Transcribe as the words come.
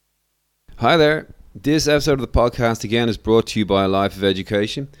Hi there. This episode of the podcast again is brought to you by A Life of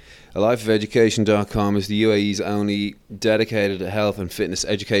Education. alifeofeducation.com is the UAE's only dedicated health and fitness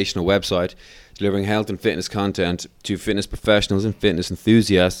educational website, delivering health and fitness content to fitness professionals and fitness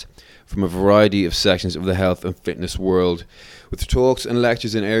enthusiasts from a variety of sections of the health and fitness world, with talks and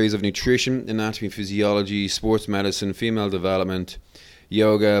lectures in areas of nutrition, anatomy, physiology, sports medicine, female development,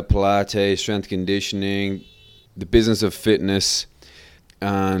 yoga, Pilates, strength conditioning, the business of fitness,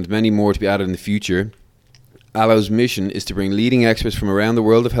 and many more to be added in the future. Allo's mission is to bring leading experts from around the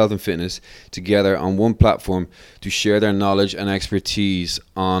world of health and fitness together on one platform to share their knowledge and expertise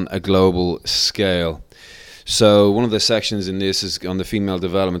on a global scale. So one of the sections in this is on the female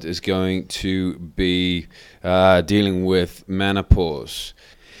development is going to be dealing with menopause.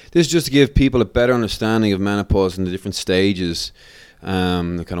 This is just to give people a better understanding of menopause and the different stages,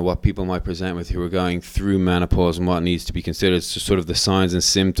 kind of what people might present with who are going through menopause and what needs to be considered. So sort of the signs and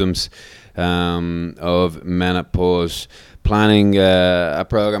symptoms of menopause, planning a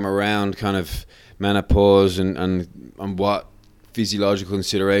program around kind of menopause and what physiological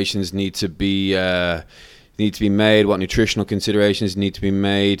considerations need to be made, what nutritional considerations need to be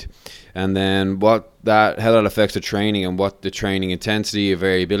made, and then how that affects the training and what the training intensity or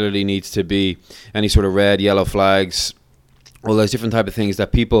variability needs to be, any sort of red, yellow flags, all those different type of things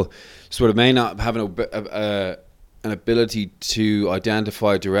that people sort of may not have an ability to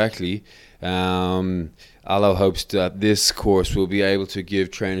identify directly. Allo hopes that this course will be able to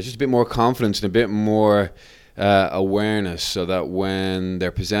give trainers just a bit more confidence and a bit more awareness, so that when they're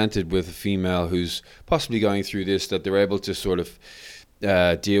presented with a female who's possibly going through this, that they're able to sort of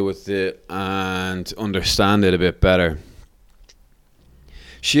deal with it and understand it a bit better.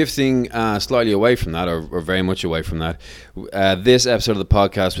 Shifting slightly away from that, or very much away from that, this episode of the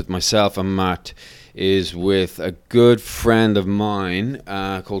podcast with myself and Matt is with a good friend of mine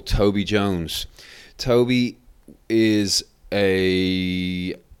called Toby Jones. Toby is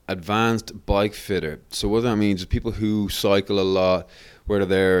a advanced bike fitter. So what that means is people who cycle a lot, whether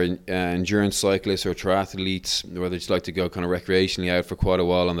they're endurance cyclists or triathletes, or they just like to go kind of recreationally out for quite a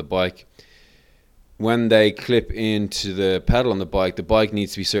while on the bike, when they clip into the pedal on the bike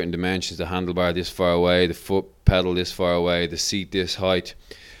needs to be certain dimensions: the handlebar this far away, the foot pedal this far away, the seat this height.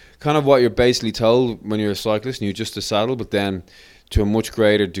 Kind of what you're basically told when you're a cyclist and you adjust the saddle, but then to a much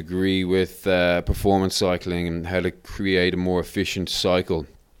greater degree with performance cycling and how to create a more efficient cycle.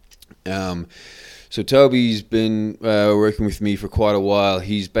 So Toby's been working with me for quite a while.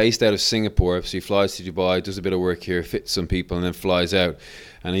 He's based out of Singapore, so he flies to Dubai, does a bit of work here, fits some people, and then flies out.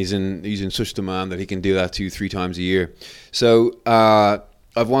 And he's in such demand that he can do that 2-3 times a year. So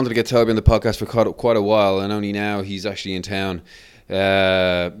I've wanted to get Toby on the podcast for quite a while, and only now he's actually in town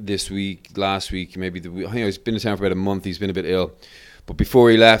this week, last week, maybe I think he's been in town for about a month. He's been a bit ill. But before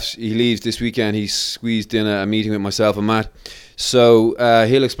he leaves this weekend, he squeezed in a meeting with myself and Matt. So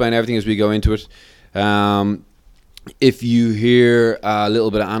he'll explain everything as we go into it. If you hear a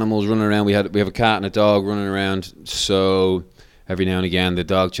little bit of animals running around, we have a cat and a dog running around. So every now and again, the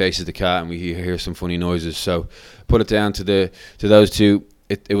dog chases the cat, and we hear some funny noises. So put it down to those two.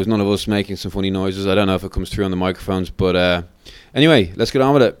 It was none of us making some funny noises. I don't know if it comes through on the microphones, but anyway, let's get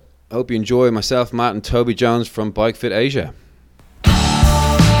on with it. I hope you enjoy myself, Matt, and Toby Jones from Bike Fit Asia.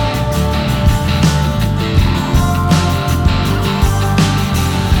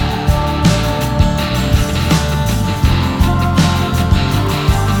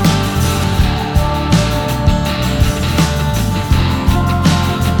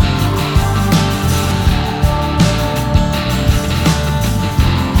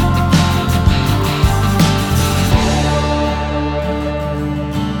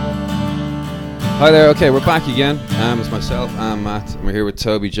 Hi there, okay, we're back again. It's myself and Matt, and we're here with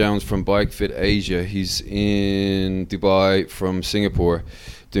Toby Jones from Bike Fit Asia. He's in Dubai from Singapore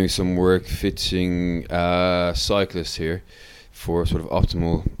doing some work fitting cyclists here for sort of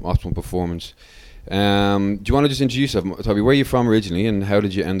optimal performance. Do you want to just introduce yourself, Toby? Where are you from originally, and how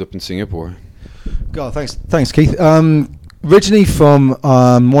did you end up in Singapore? God, thanks, Keith. Originally from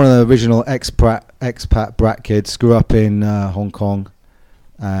one of the original expat brat kids. Grew up in Hong Kong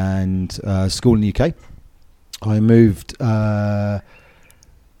and school in the UK. I moved back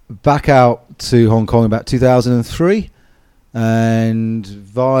out to Hong Kong about 2003, and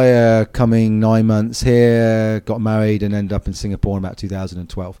via coming 9 months here, got married and ended up in Singapore in about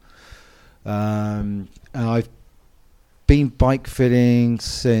 2012. And I've been bike fitting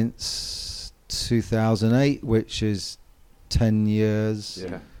since 2008, which is 10 years,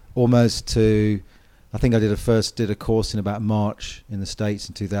 almost to, I think I did a course in about March in the States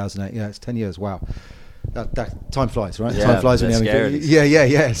in 2008. Yeah, it's 10 years, wow. That time flies, right? Yeah, time flies when that's you're having scary.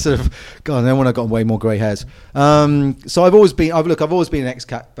 yeah. Sort of. God, then when I got way more grey hairs. So I've always been an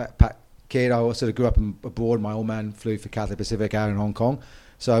ex-cat backpack kid. I sort of grew up abroad. My old man flew for Cathay Pacific out in Hong Kong.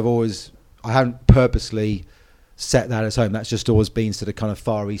 So I haven't purposely set that as home. That's just always been sort of kind of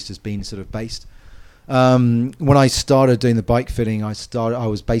Far East has been sort of based. When I started doing the bike fitting, I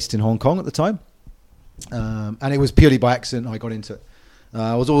was based in Hong Kong at the time, and it was purely by accident I got into it.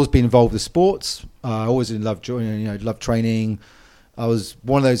 I was always been involved with sports. I always loved training. I was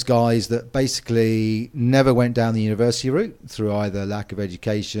one of those guys that basically never went down the university route through either lack of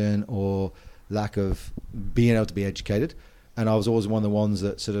education or lack of being able to be educated. And I was always one of the ones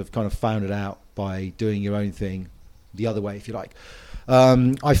that sort of kind of found it out by doing your own thing the other way, if you like. I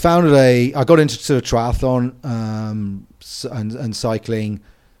got into sort of triathlon and cycling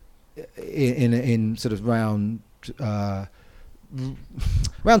in sort of around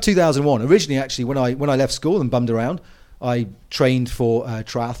 2001. Originally, actually, when I left school and bummed around, I trained for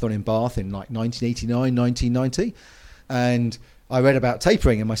triathlon in Bath in like 1989, 1990. And I read about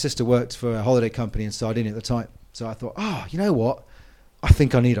tapering, and my sister worked for a holiday company in Sardinia at the time. So I thought, you know what? I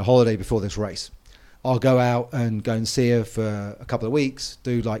think I need a holiday before this race. I'll go out and see her for a couple of weeks,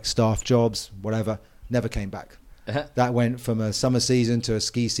 do like staff jobs, whatever. Never came back. Uh-huh. That went from a summer season to a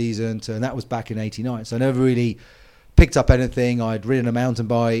ski season and that was back in 89. So I never really picked up anything. I'd ridden a mountain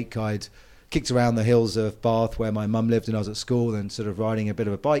bike. I'd kicked around the hills of Bath where my mum lived and I was at school and sort of riding a bit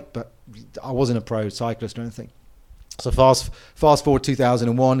of a bike, but I wasn't a pro cyclist or anything. So fast forward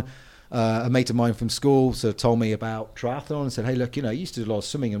 2001, a mate of mine from school sort of told me about triathlon and said, hey, look, you used to do a lot of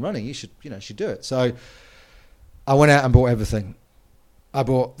swimming and running. You should do it. So I went out and bought everything. I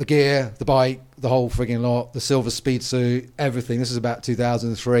bought the gear, the bike, the whole frigging lot, the silver speed suit, everything. This is about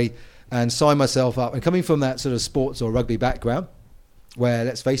 2003, and signed myself up. And coming from that sort of sports or rugby background, where,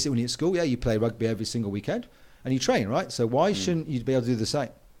 let's face it, when you're at school, you play rugby every single weekend and you train, right? So why shouldn't you be able to do the same?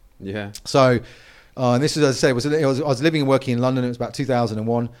 Yeah. So, and this is, as I said, I was living and working in London. It was about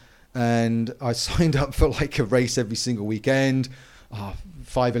 2001. And I signed up for like a race every single weekend,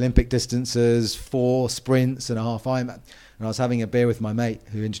 5 Olympic distances, 4 sprints and a half Ironman. And I was having a beer with my mate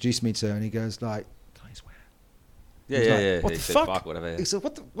who introduced me to her, and he goes like, "Can I swear?" Yeah. What the fuck? Whatever. He said,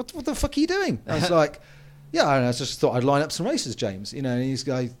 "What the fuck are you doing?" I was like, "Yeah." And I just thought I'd line up some races, James. And he's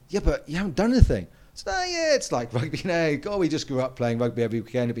like, "Yeah, but you haven't done anything." So it's like rugby. God, we just grew up playing rugby every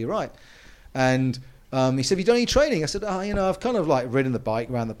weekend. It'd be right. And he said, have you done any training? I said, I've kind of like ridden the bike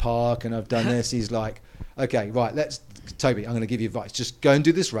around the park and I've done this. He's like, okay, right, Toby, I'm going to give you advice. Just go and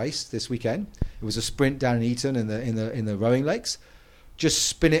do this race this weekend. It was a sprint down in Eton in the rowing lakes. Just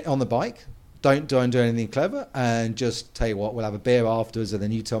spin it on the bike. Don't do anything clever. And just tell you what, we'll have a beer afterwards and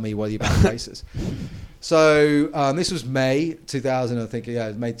then you tell me what your best races. So this was May 2000, I think. Yeah, it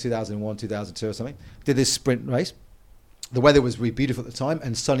was May 2001, 2002 or something. Did this sprint race. The weather was really beautiful at the time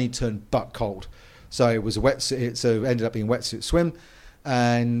and sunny turned butt cold. So it was a wetsuit. So it ended up being a wetsuit swim,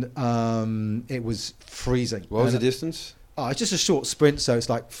 and it was freezing. What was the distance? It's just a short sprint. So it's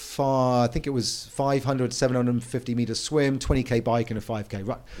like I think it was 500, 750 meter swim, 20k bike, and a 5k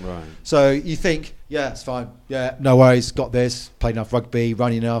run. Right. So you think, yeah, it's fine. Yeah, no worries. Got this. Played enough rugby,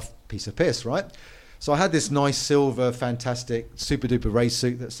 run enough. Piece of piss, right? So I had this nice silver, fantastic, super duper race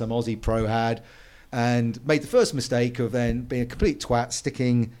suit that some Aussie pro had, and made the first mistake of then being a complete twat,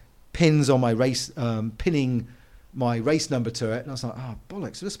 sticking pins on my race, pinning my race number to it. And I was like,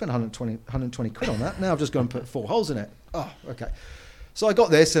 bollocks, I just spent 120 quid on that. Now I've just gone and put 4 holes in it. Okay. So I got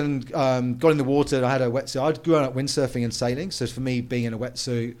this and got in the water. I had a wetsuit. I'd grown up windsurfing and sailing. So for me, being in a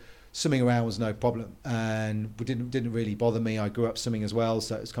wetsuit, swimming around was no problem. And it didn't really bother me. I grew up swimming as well.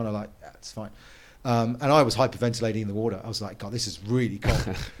 So it's kind of like, it's fine. And I was hyperventilating in the water. I was like, God, this is really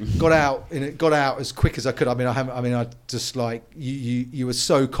cold. Got out as quick as I could. I just like you were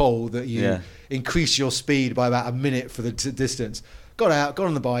so cold that you increased your speed by about a minute for the distance. Got out, got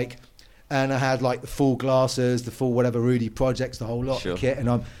on the bike, and I had like the full glasses, the full whatever Rudy projects, the whole lot of kit, and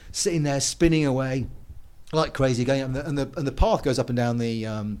I'm sitting there spinning away like crazy, going up, and the path goes up and down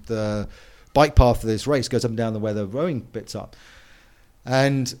the bike path for this race goes up and down where the rowing bits are.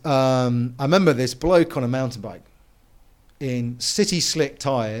 And I remember this bloke on a mountain bike in city slick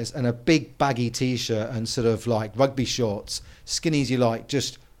tyres and a big baggy t-shirt and sort of like rugby shorts, skinny as you like,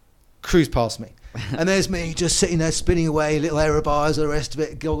 just cruise past me. And there's me just sitting there spinning away, little aero bars, the rest of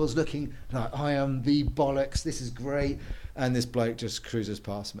it, goggles looking like I am the bollocks, this is great. And this bloke just cruises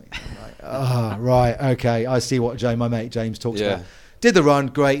past me. I'm like, right, okay, I see what my mate James talks about. Did the run,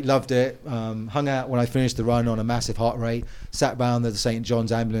 great, loved it. Hung out when I finished the run on a massive heart rate. Sat around the St.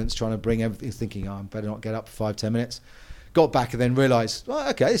 John's ambulance trying to bring everything, thinking, I better not get up for 5-10 minutes. got back and then realised, well,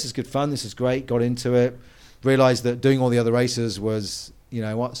 okay, this is good fun, this is great, got into it, realised that doing all the other races was, you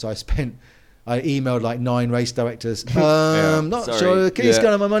know what, so I emailed like 9 race directors. Not sorry. sure, can you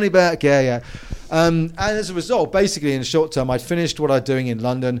scan my money back? And as a result, basically in the short term, I'd finished what I was doing in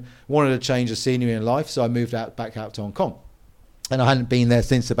London, wanted to change the scenery in life, so I moved back out to Hong Kong. And I hadn't been there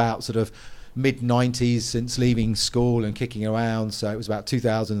since about sort of mid-90s, since leaving school and kicking around, so it was about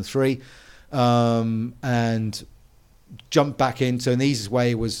 2003. And jumped back into, and the easiest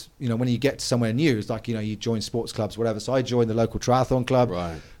way was, you know, when you get to somewhere new, it's like, you know, you join sports clubs, whatever. So I joined the local triathlon club,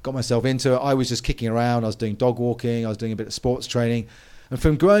 got myself into it. I was just kicking around. I was doing dog walking. I was doing a bit of sports training. And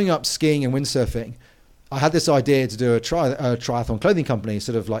from growing up skiing and windsurfing, I had this idea to do a triathlon clothing company,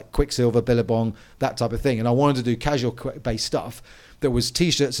 sort of like Quicksilver, Billabong, that type of thing. And I wanted to do casual-based stuff that was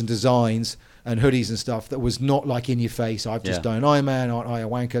T-shirts and designs and hoodies and stuff that was not like in your face. I've just done an Ironman, aren't I a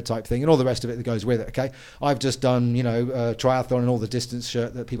wanker type thing, and all the rest of it that goes with it. Okay, I've just done, you know, triathlon and all the distance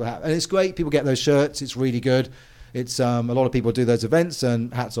shirt that people have, and it's great. People get those shirts. It's really good. It's a lot of people do those events,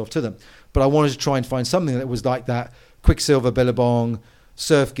 and hats off to them. But I wanted to try and find something that was like that Quicksilver, Billabong,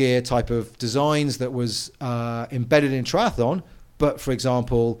 surf gear type of designs that was embedded in triathlon, but for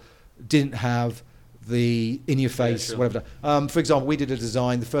example, didn't have the in your face, whatever. For example, we did a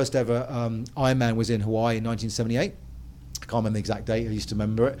design, the first ever Ironman was in Hawaii in 1978. I can't remember the exact date, I used to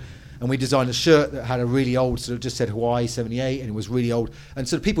remember it. And we designed a shirt that had a really old, sort of just said Hawaii 78, and it was really old. And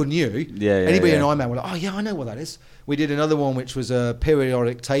so people knew, anybody in Ironman were like, oh yeah, I know what that is. We did another one which was a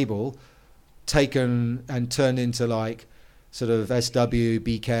periodic table taken and turned into like sort of SW,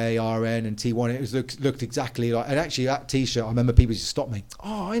 BK, RN, and T1. It was looked exactly like, and actually that T-shirt, I remember people used to stop me.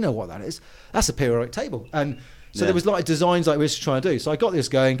 Oh, I know what that is. That's a periodic table. And so there was like designs like we were trying to do. So I got this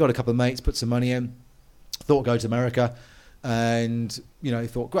going, got a couple of mates, put some money in, thought go to America, and you know,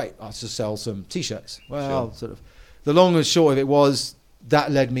 thought great, I'll just sell some T-shirts. Well, sort of, the long and short of it was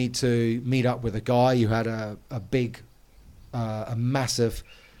that led me to meet up with a guy who had a big, a massive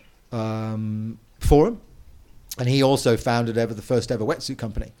forum. And he also founded the first ever wetsuit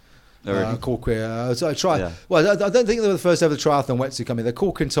company called Queer. Well, I don't think they were the first ever triathlon wetsuit company. They're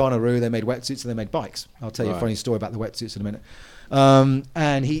called Quintana Roo. They made wetsuits and they made bikes. I'll tell you a funny story about the wetsuits in a minute.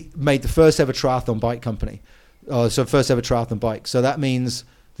 And he made the first ever triathlon bike company. First ever triathlon bike. So that means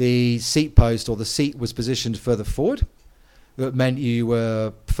the seat post or the seat was positioned further forward. That meant you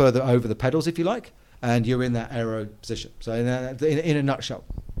were further over the pedals, if you like, and you're in that aero position. So in a nutshell.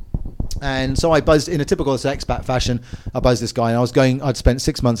 And so I buzzed in a typical expat fashion. I buzzed this guy, and I'd spent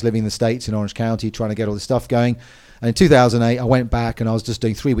 6 months living in the States in Orange County trying to get all this stuff going. And in 2008, I went back and I was just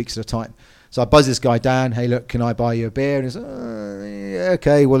doing 3 weeks at a time. So I buzzed this guy, Dan, hey, look, can I buy you a beer? And he's yeah,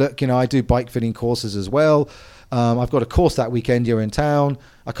 okay, well, look, you know, I do bike fitting courses as well. I've got a course that weekend, you're in town.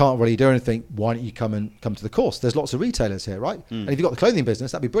 I can't really do anything. Why don't you come to the course? There's lots of retailers here, right? And if you've got the clothing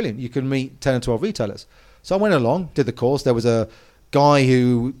business, that'd be brilliant. You can meet 10 or 12 retailers. So I went along, did the course. There was a guy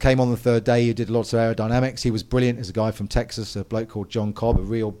who came on the third day who did lots of aerodynamics. He was brilliant. He's a guy from Texas, a bloke called John Cobb, a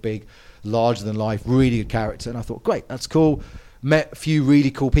real big, larger than life, really good character. And I thought, great, that's cool. Met a few really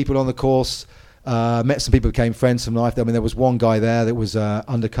cool people on the course. Met some people who became friends from life. I mean, there was one guy there that was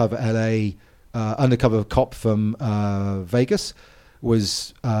undercover LA, undercover cop from Vegas.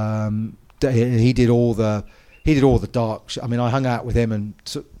 Was he did all the dark. I mean, I hung out with him and.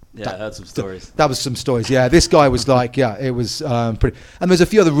 I heard some stories. That was some stories. Yeah, this guy was like, it was pretty. And there's a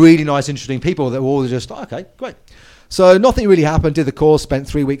few other really nice, interesting people that were all just okay, great. So nothing really happened. Did the course, spent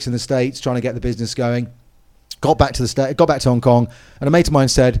 3 weeks in the States trying to get the business going. Got back to Hong Kong, and a mate of mine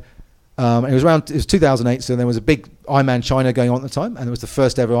said, it was 2008, so there was a big Ironman China going on at the time, and it was the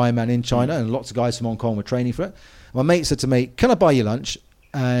first ever Ironman in China, and lots of guys from Hong Kong were training for it. And my mate said to me, "Can I buy you lunch?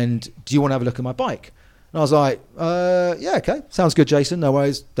 And do you want to have a look at my bike?" And I was like, yeah, okay. Sounds good, Jason. No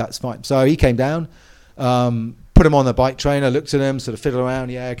worries. That's fine. So he came down, put him on the bike trainer, looked at him, sort of fiddled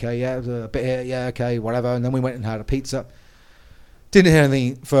around. Yeah, okay, yeah, a bit here. Yeah, okay, whatever. And then we went and had a pizza. Didn't hear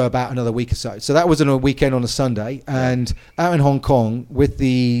anything for about another week or so. So that was on a weekend on a Sunday. And out in Hong Kong, with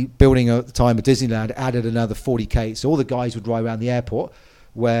the building at the time of Disneyland, added another 40K. So all the guys would drive around the airport,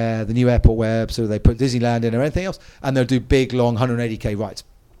 where the new airport where so they put Disneyland in or anything else, and they'll do big, long 180K rides.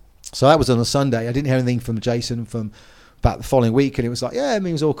 So that was on a Sunday. I didn't hear anything from Jason from about the following week, and it was like, yeah, I mean,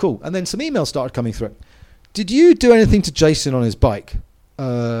 it was all cool. And then some emails started coming through. Did you do anything to Jason on his bike?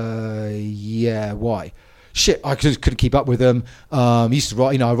 Yeah, why? Shit, I couldn't keep up with them. Used to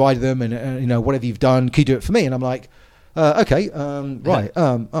ride, I ride them, and whatever you've done, can you do it for me? And I'm like, okay, right.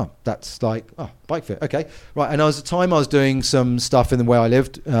 That's like, bike fit, okay, right. And there was a time I was doing some stuff in the way I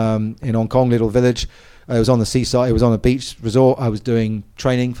lived in Hong Kong, little village. It was on the seaside. It was on a beach resort. I was doing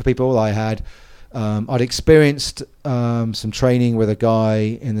training for people. I had I'd experienced some training with a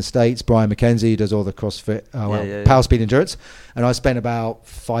guy in the States, Brian McKenzie, who does all the CrossFit, power, speed, endurance. And I spent about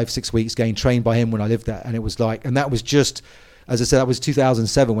 5-6 weeks getting trained by him when I lived there. And it was like, and that was just, as I said, that was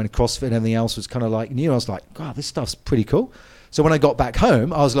 2007 when CrossFit and everything else was kind of like new. I was like, God, this stuff's pretty cool. So when I got back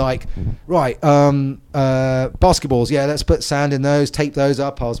home, I was like, right, basketballs, yeah, let's put sand in those, tape those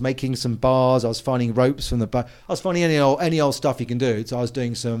up. I was making some bars. I was finding ropes from I was finding any old stuff you can do. So I was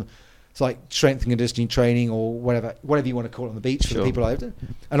doing some, it's like strength and conditioning training or whatever you want to call it on the beach for the people I lived in.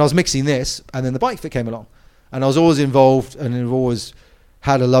 And I was mixing this, and then the bike fit came along. And I was always involved, and I've always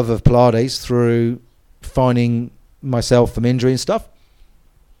had a love of Pilates through finding myself from injury and stuff.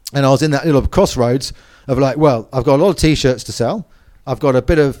 And I was in that little crossroads of like, well, I've got a lot of T-shirts to sell. I've got a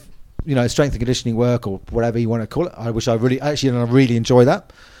bit of, strength and conditioning work or whatever you want to call it. I really enjoy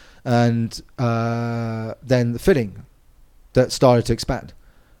that. And then the fitting that started to expand.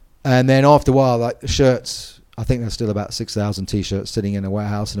 And then after a while, like the shirts, I think there's still about 6,000 T-shirts sitting in a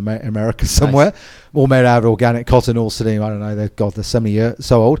warehouse in America somewhere, nice. All made out of organic cotton, all sitting, I don't know, they're so many years,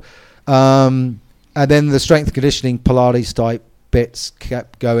 so old. And then the strength and conditioning Pilates type bits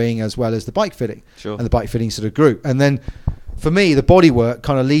kept going, as well as the bike fitting. Sure. And the bike fitting sort of grew. And then for me, the body work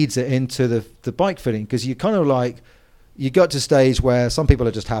kind of leads it into the bike fitting, because you kind of like, you got to a stage where some people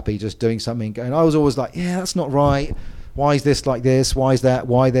are just happy just doing something. And I was always like, yeah, that's not right. Why is this like this? Why is that?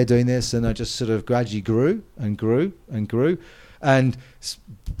 Why they're doing this? And I just sort of gradually grew and grew and grew. And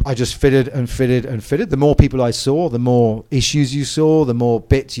I just fitted and fitted and fitted. The more people I saw, the more issues you saw, the more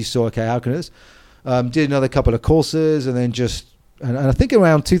bits you saw. Okay, how can this? Did another couple of courses, and then and I think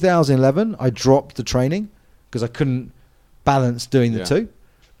around 2011, I dropped the training because I couldn't balance doing the two.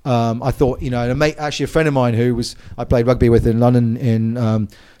 I thought, actually a friend of mine I played rugby with in London in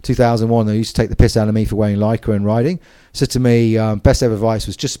 2001, who used to take the piss out of me for wearing lycra and riding, said to me, best ever advice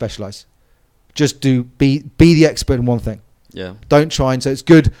was just specialise. Just be the expert in one thing. Yeah. Don't try so it's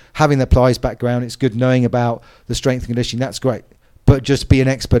good having the Pilates background. It's good knowing about the strength and conditioning. That's great. But just be an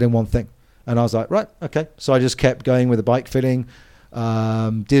expert in one thing. And I was like, right, okay. So I just kept going with the bike fitting,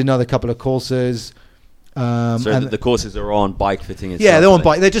 did another couple of courses. So the courses are on bike fitting itself? Yeah, they're on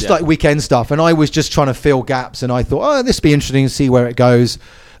bike. They're just like weekend stuff. And I was just trying to fill gaps. And I thought, this would be interesting to see where it goes.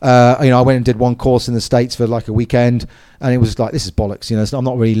 I went and did one course in the States for like a weekend. And it was like, this is bollocks. I'm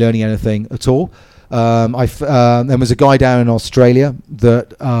not really learning anything at all. There was a guy down in Australia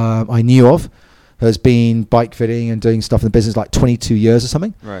that I knew of, has been bike fitting and doing stuff in the business like 22 years or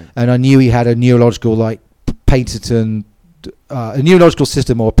something. Right. And I knew he had a neurological a neurological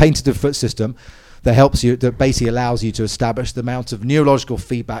system or a patented foot system that helps you, that basically allows you to establish the amount of neurological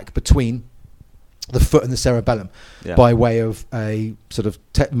feedback between the foot and the cerebellum by way of a sort of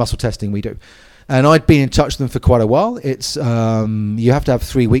muscle testing we do. And I'd been in touch with them for quite a while. It's you have to have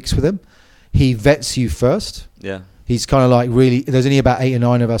 3 weeks with him. He vets you first. Yeah. He's kind of like really, there's only about 8 or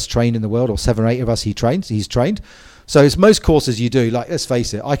 9 of us trained in the world, or 7 or 8 of us he's trained. So it's most courses you do, like, let's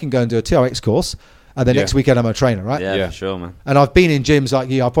face it, I can go and do a TRX course, and then next weekend I'm a trainer, right? Yeah, for sure, man. And I've been in gyms like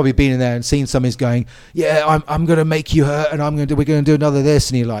you. I've probably been in there and seen somebody's going, I'm going to make you hurt, and we're going to do another this,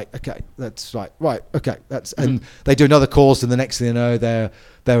 and you're like, okay, that's right, okay, that's, and they do another course, and the next thing you know, they're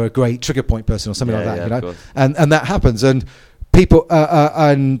a great trigger point person or something like that, and that happens, and people,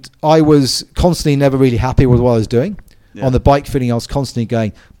 and I was constantly never really happy with what I was doing. Yeah. On the bike fitting, I was constantly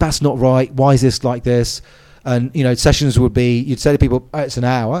going, that's not right, why is this like this? And sessions would be, you'd say to people, it's an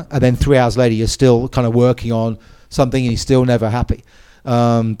hour, and then 3 hours later you're still kind of working on something and you're still never happy.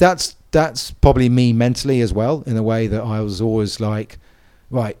 That's probably me mentally as well, in a way that I was always like,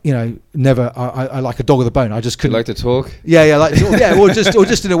 right, never. I like a dog with a bone. I just couldn't. You like to talk? Yeah, like to talk. Yeah, or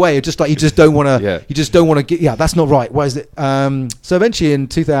just in a way, just like you just don't want to. Yeah. You just don't want to get. Yeah, that's not right. Why is it? So eventually, in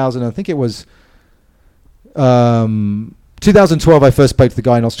 2000, I think it was 2012, I first spoke to the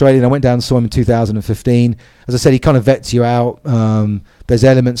guy in Australia, and I went down and saw him in 2015. As I said, he kind of vets you out. There's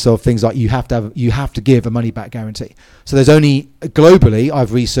elements of things like you have to give a money back guarantee. So there's only globally,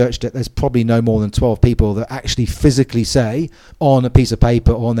 I've researched it, there's probably no more than 12 people that actually physically say on a piece of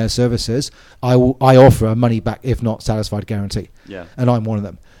paper or on their services, I offer a money back if not satisfied guarantee. Yeah. And I'm one of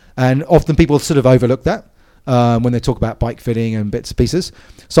them. And often people sort of overlook that when they talk about bike fitting and bits and pieces.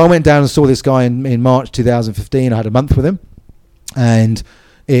 So I went down and saw this guy in March 2015. I had a month with him. And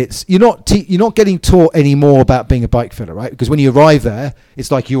you're not getting taught any more about being a bike fitter, right? Because when you arrive there, it's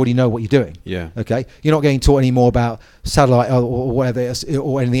like you already know what you're doing. Yeah. Okay. You're not getting taught any more about satellite or whatever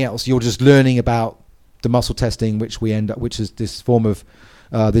or anything else. You're just learning about the muscle testing, which is this form of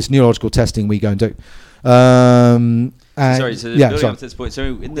this neurological testing we go and do. Sorry, so building up to this point, so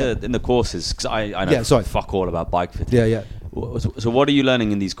in the courses, because I know fuck all about bike fitting. Yeah. So what are you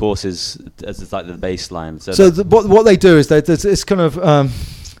learning in these courses as it's like the baseline? What they do is it's kind of a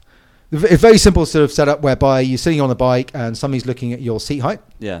very simple sort of setup whereby you're sitting on the bike and somebody's looking at your seat height.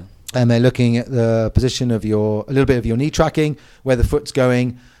 Yeah. And they're looking at the position of a little bit of your knee tracking, where the foot's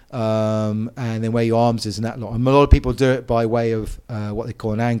going, and then where your arms is and that lot. And a lot of people do it by way of what they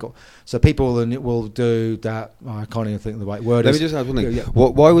call an angle. So people will do that. I can't even think of the right word. Let me just add one thing.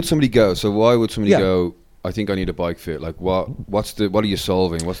 Why would somebody go? So why would somebody go, I think I need a bike fit? Like what are you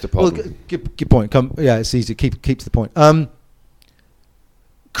solving? What's the problem? Well, good point. It's easy. Keep to the point.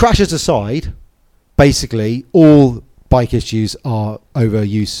 Crashes aside, basically all bike issues are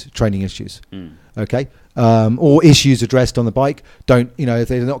overuse training issues. Okay, or issues addressed on the bike if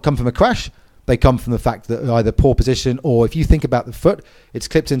they not come from a crash, they come from the fact that either poor position, or if you think about the foot, it's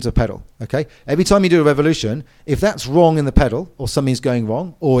clipped into a pedal. Okay, every time you do a revolution, if that's wrong in the pedal, or something's going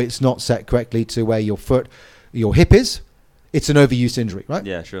wrong, or it's not set correctly to where your hip is, it's an overuse injury, right?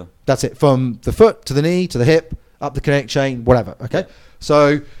 Yeah, sure. That's it, from the foot to the knee to the hip, up the connect chain, whatever. Okay,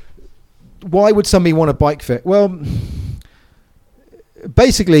 so why would somebody want a bike fit? Well,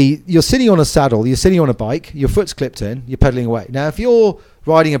 basically, you're sitting on a saddle, you're sitting on a bike, your foot's clipped in, you're pedaling away. Now, if you're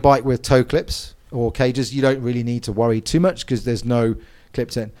riding a bike with toe clips or cages, you don't really need to worry too much because there's no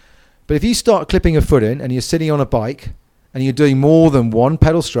clips in. But if you start clipping a foot in and you're sitting on a bike and you're doing more than one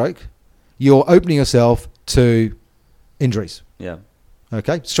pedal stroke, you're opening yourself to injuries. Yeah.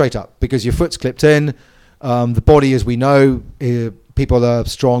 Okay, straight up, because your foot's clipped in. The body, as we know, people are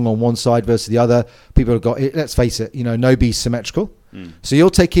strong on one side versus the other. People have got, let's face it, no beast symmetrical. So you're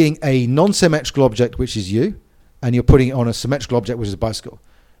taking a non-symmetrical object, which is you, and you're putting it on a symmetrical object, which is a bicycle,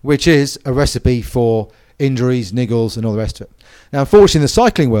 which is a recipe for injuries, niggles, and all the rest of it. Now, unfortunately, in the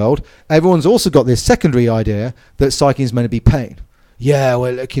cycling world, everyone's also got this secondary idea that cycling is meant to be pain. Yeah,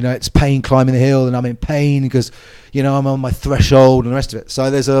 well, look, it's pain climbing the hill, and I'm in pain because, I'm on my threshold and the rest of it. So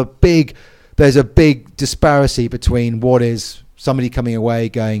there's a big disparity between what is somebody coming away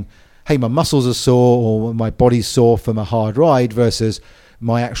going, hey, my muscles are sore or my body's sore from a hard ride, versus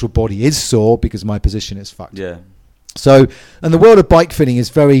my actual body is sore because my position is fucked. Yeah. So, and the world of bike fitting is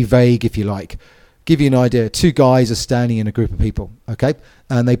very vague, if you like. Give you an idea. Two guys are standing in a group of people, okay?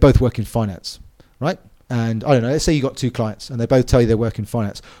 And they both work in finance, right? And I don't know, let's say you got two clients and they both tell you they work in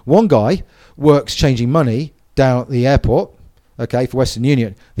finance. One guy works changing money down at the airport, okay, for Western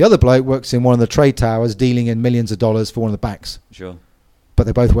Union. The other bloke works in one of the trade towers dealing in millions of dollars for one of the banks. Sure. But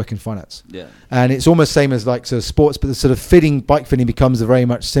they both work in finance. Yeah. And it's almost same as like sort of sports, but the sort of bike fitting becomes very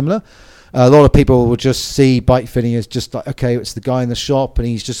much similar. A lot of people will just see bike fitting as just like, okay, it's the guy in the shop and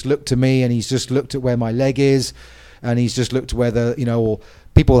he's just looked at me and he's just looked at where my leg is and he's just looked at whether, or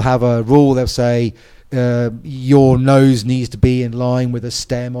people have a rule, they'll say, your nose needs to be in line with the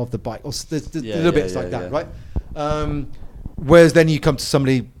stem of the bike, or little bits like that, right? Whereas then you come to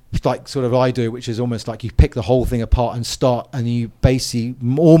somebody like sort of I do, which is almost like you pick the whole thing apart and start, and you basically,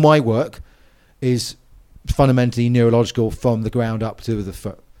 all my work is fundamentally neurological from the ground up to the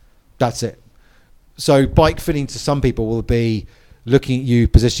foot. That's it. So bike fitting to some people will be looking at you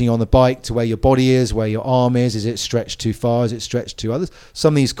positioning on the bike to where your body is, where your arm is it stretched too far, is it stretched to others?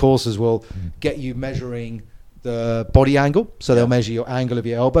 Some of these courses will get you measuring the body angle, so they'll measure your angle of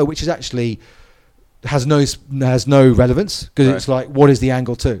your elbow, which is actually has no relevance, because it's like, what is the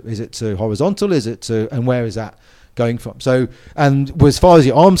angle to? Is it to horizontal? Is it to, and where is that going from? So, and as far as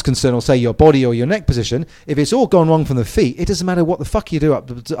your arm's concerned, or say your body or your neck position, if it's all gone wrong from the feet, it doesn't matter what the fuck you do up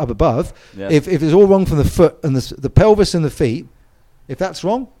above. Yeah. If it's all wrong from the foot and the pelvis and the feet, if that's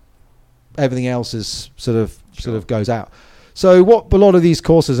wrong, everything else is sort of goes out. So what a lot of these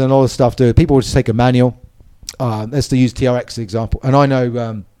courses and a lot of stuff do, people will just take a manual. Let's use TRX as an example. And I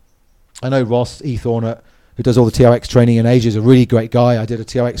know Ross E. Thornett, who does all the TRX training in Asia, is a really great guy. I did a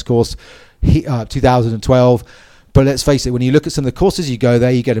TRX course 2012. But let's face it, when you look at some of the courses, you go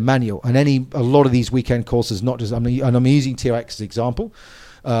there, you get a manual. And a lot of these weekend courses, not just, I'm using TRX as an example,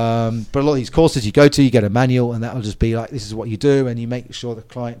 but a lot of these courses you go to, you get a manual, and that'll just be like, this is what you do, and you make sure the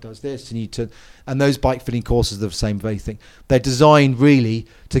client does this, and those bike fitting courses are the same very thing. They're designed really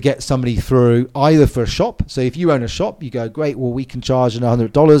to get somebody through either for a shop. So if you own a shop, you go, great, well, we can charge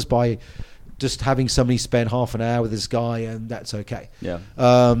 $100 by just having somebody spend half an hour with this guy, and that's okay. Yeah.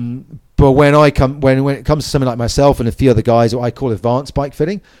 But when it comes to something like myself and a few other guys, what I call advanced bike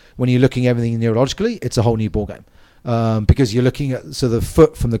fitting, when you're looking at everything neurologically, it's a whole new ballgame. Because you're looking at the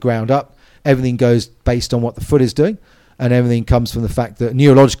foot from the ground up, everything goes based on what the foot is doing, and everything comes from the fact that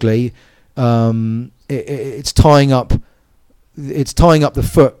neurologically, it's tying up the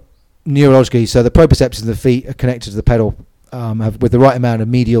foot neurologically. So the proprioceptors in the feet are connected to the pedal with the right amount of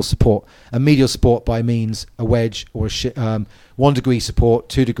medial support. And medial support by means a wedge or 1 degree support,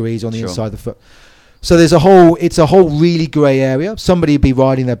 2 degrees on the inside of the foot. So it's a whole really grey area. Somebody would be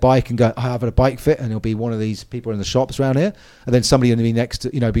riding their bike and go, I have a bike fit, and it'll be one of these people in the shops around here. And then somebody going to be next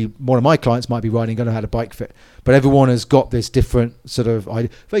to, be one of my clients might be riding, going to have a bike fit. But everyone has got this different sort of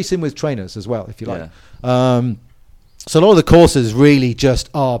idea. Very similar with trainers as well, if you like. So a lot of the courses really just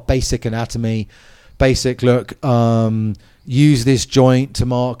are basic anatomy, basic look, use this joint to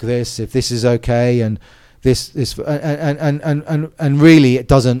mark this, if this is okay, and this and really it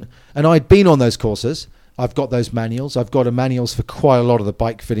doesn't. And I'd been on those courses. I've got those manuals. I've got manuals for quite a lot of the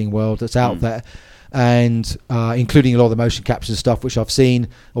bike fitting world that's out there, and including a lot of the motion capture stuff, which I've seen,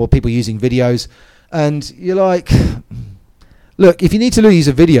 or people using videos. And you're like, look, if you need to use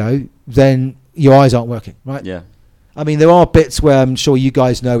a video, then your eyes aren't working, right? Yeah. I mean, there are bits where I'm sure you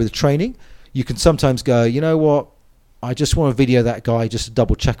guys know with training, you can sometimes go, you know what, I just want to video that guy just to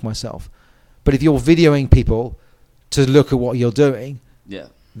double check myself. But if you're videoing people to look at what you're doing,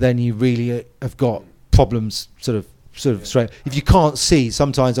 then you really have got problems sort of straight. If you can't see,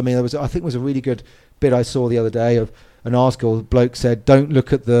 sometimes, I mean, I think it was a really good bit I saw the other day of an article. The bloke said, don't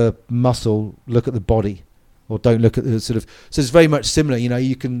look at the muscle, look at the body, or don't look at the sort of. So it's very much similar.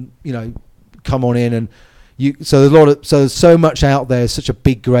 You can come on in and. There's so much out there, such a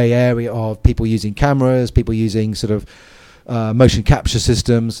big grey area of people using cameras, people using sort of motion capture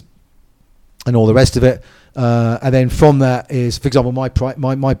systems, and all the rest of it. And then from that is, for example,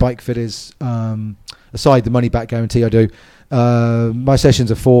 my bike fit is aside the money back guarantee I do. My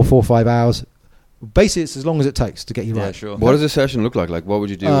sessions are 4 or 5 hours. Basically, it's as long as it takes to get you right. Sure. What does a session look like? Like, what would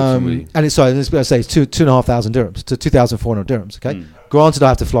you do with somebody? And it's it's 2,500 dirhams to 2,400 dirhams. Okay. Granted, I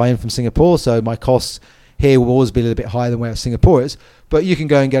have to fly in from Singapore, so my costs here will always be a little bit higher than where Singapore is, but you can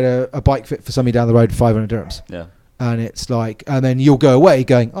go and get a bike fit for somebody down the road for 500 dirhams. Yeah. And it's like, and then you'll go away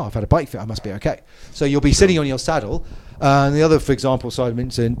going, oh, I've had a bike fit, I must be okay. So you'll be sitting on your saddle. And the other, for example, side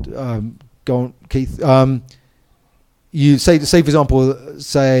mentioned, go on, Keith. You say, for example,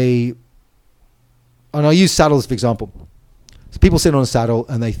 and I'll use saddles for example. So people sit on a saddle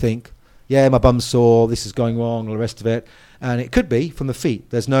and they think, yeah, my bum's sore, this is going wrong, all the rest of it. And it could be from the feet.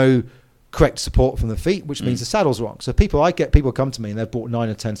 There's no correct support from the feet, which means the saddle's wrong. So I get people come to me and they've bought 9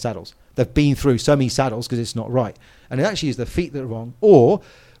 or 10 saddles. They've been through so many saddles because it's not right. And it actually is the feet that are wrong. Or,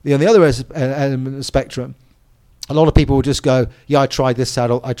 on the other element of the spectrum, a lot of people will just go, yeah, I tried this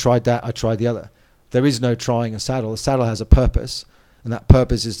saddle, I tried that, I tried the other. There is no trying a saddle. A saddle has a purpose, and that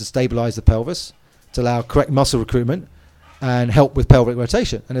purpose is to stabilize the pelvis, to allow correct muscle recruitment, and help with pelvic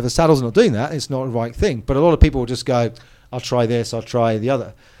rotation. And if a saddle's not doing that, it's not the right thing. But a lot of people will just go, I'll try this, I'll try the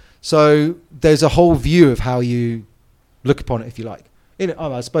other. So there's a whole view of how you look upon it, if you like.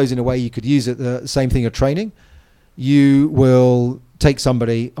 I suppose in a way you could use it the same thing of training. You will take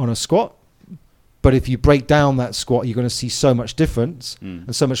somebody on a squat, but if you break down that squat, you're going to see so much difference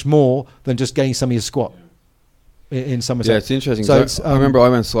and so much more than just getting somebody to squat in some Yeah, it's interesting. So I remember I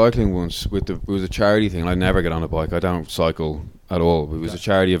went cycling once it was a charity thing. I never get on a bike. I don't cycle at all. It was a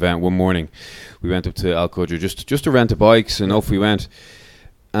charity event. One morning we went up to Al Qudra just to rent the bikes, and off we went.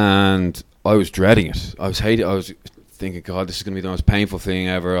 And I was dreading it. I was thinking, God, this is going to be the most painful thing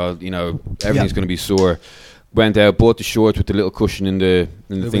ever. Everything's going to be sore. Went out, bought the shorts with the little cushion in the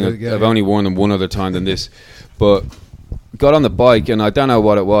thing. I've only worn them one other time than this. But got on the bike, and I don't know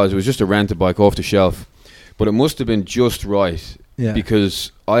what it was. It was just a rented bike off the shelf. But it must have been just right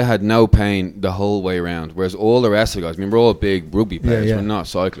because I had no pain the whole way around. Whereas all the rest of the guys, we're all big rugby players. We're not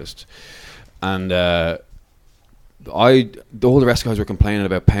cyclists. And all the rest of the guys were complaining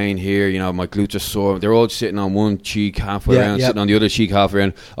about pain here. My glutes are sore. They're all sitting on one cheek halfway around, sitting on the other cheek halfway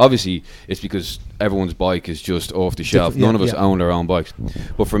around. Obviously, it's because everyone's bike is just off the shelf. None of us own our own bikes.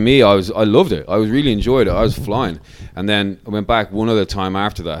 But for me, I loved it. I really enjoyed it. I was flying. And then I went back one other time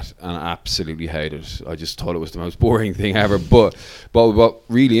after that, and I absolutely hated it. I just thought it was the most boring thing ever. But what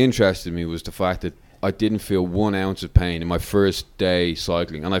really interested me was the fact that I didn't feel 1 ounce of pain in my first day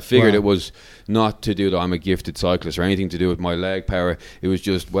cycling. And I figured it was not to do that I'm a gifted cyclist or anything to do with my leg power. It was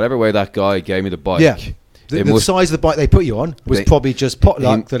just whatever way that guy gave me the bike. Yeah. The size of the bike they put you on was probably just pot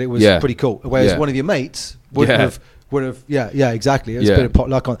luck that it was pretty cool. Whereas one of your mates would have, exactly. It was a bit of pot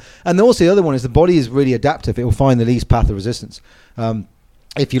luck on. And then also the other one is the body is really adaptive. It will find the least path of resistance.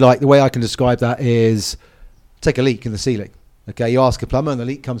 If you like, the way I can describe that is take a leak in the ceiling. Okay, you ask a plumber and the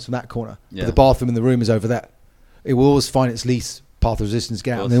leak comes from that corner. But the bathroom in the room is over there. It will always find its least path of resistance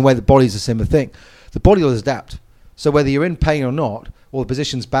get out. And in the way the body's a similar thing. The body will adapt. So whether you're in pain or not, or the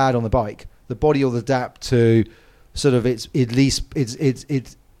position's bad on the bike, the body will adapt to sort of its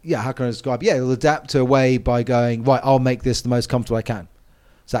how can I describe? Yeah, it'll adapt to a way by going, right, I'll make this the most comfortable I can.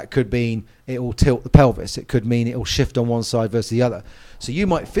 So that could mean it will tilt the pelvis. It could mean it will shift on one side versus the other. So you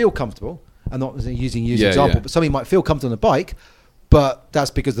might feel comfortable. I'm not using example, but somebody might feel comfortable on a bike, but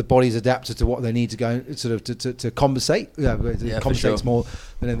that's because the body's adapted to what they need to go sort of to compensate. It compensates more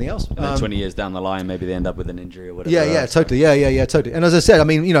than anything else. And then 20 years down the line, maybe they end up with an injury or whatever. Totally. Totally. And as I said, I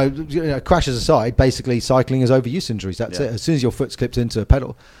mean, crashes aside, basically cycling is overuse injuries. That's it. As soon as your foot's clipped into a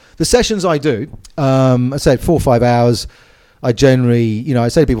pedal. The sessions I do, I said 4 or 5 hours. I generally, I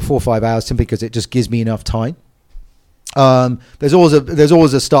say to people 4 or 5 hours simply because it just gives me enough time. There's always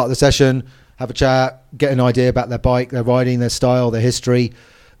a start of the session, have a chat, get an idea about their bike, their riding, their style, their history,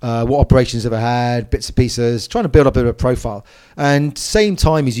 what operations they've ever had, bits and pieces, trying to build up a bit of a profile. And same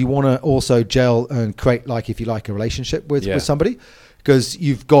time as you want to also gel and create, like, if you like, a relationship with somebody, because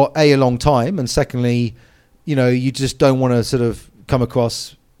you've got a long time, and secondly, you just don't want to sort of come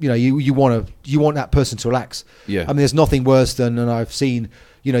across, you want that person to relax. Yeah. I mean, there's nothing worse than, and I've seen,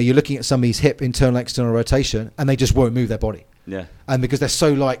 you're looking at somebody's hip internal external rotation and they just won't move their body. Yeah. And because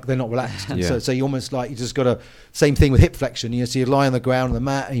they're they're not relaxed. So you almost you just got same thing with hip flexion. So you lie on the ground on the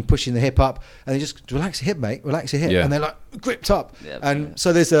mat and you're pushing the hip up and you just relax your hip, mate, relax your hip. Yeah. And they're like gripped up. Yeah, and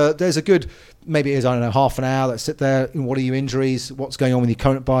so there's a good, maybe it is, I don't know, half an hour. Let's sit there. What are your injuries? What's going on with your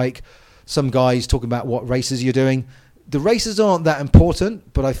current bike? Some guys talking about what races you're doing. The races aren't that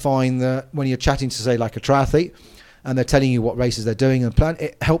important, but I find that when you're chatting to, say, like a triathlete, and they're telling you what races they're doing and plan,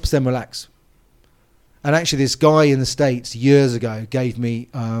 it helps them relax. And actually, this guy in the States years ago gave me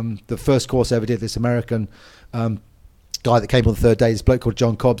the first course I ever did. This American guy that came on the third day, this bloke called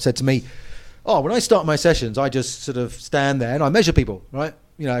John Cobb, said to me, when I start my sessions, I just sort of stand there and I measure people, right?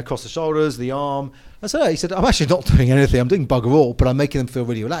 Across the shoulders, the arm. I said, he said, I'm actually not doing anything. I'm doing bugger all, but I'm making them feel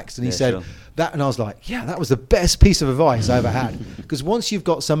really relaxed. And he said that, and I was like, that was the best piece of advice I ever had. Because once you've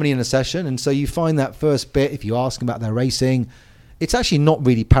got somebody in a session, and so you find that first bit, if you ask them about their racing, it's actually not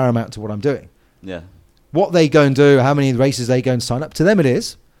really paramount to what I'm doing. Yeah. What they go and do, how many races they go and sign up, to them it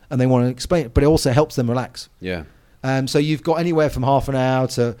is, and they want to explain it, but it also helps them relax. Yeah. So you've got anywhere from half an hour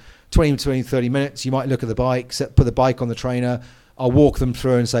to 20, 30 minutes. You might look at the bike, put the bike on the trainer. I'll walk them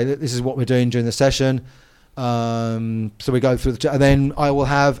through and say, this is what we're doing during the session. So we go through and then I will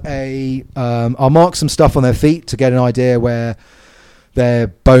have I'll mark some stuff on their feet to get an idea where their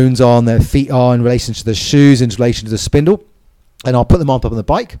bones are and their feet are in relation to the shoes, in relation to the spindle. And I'll put them up on the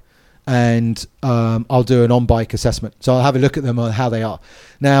bike and I'll do an on-bike assessment. So I'll have a look at them on how they are.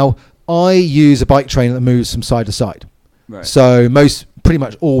 Now, I use a bike trainer that moves from side to side. Right. So pretty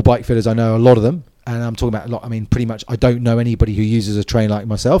much all bike fitters I know, a lot of them, and I'm talking about a lot, I mean, pretty much I don't know anybody who uses a trainer like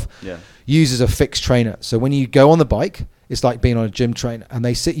myself, uses a fixed trainer. So when you go on the bike, it's like being on a gym trainer, and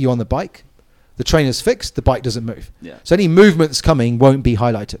they sit you on the bike, the trainer's fixed, the bike doesn't move. Yeah. So any movements coming won't be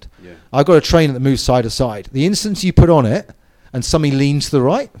highlighted. Yeah. I've got a trainer that moves side to side. The instant you put on it and somebody leans to the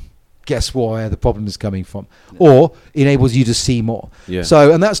right, guess where the problem is coming from, or enables you to see more. Yeah.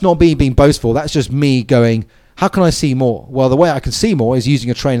 So, and that's not being boastful, that's just me going, how can I see more? Well, the way I can see more is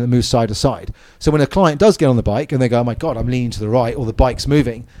using a trainer that moves side to side. So when a client does get on the bike and they go, oh my God, I'm leaning to the right, or the bike's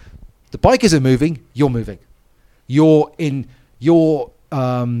moving. The bike isn't moving, you're moving. You're in your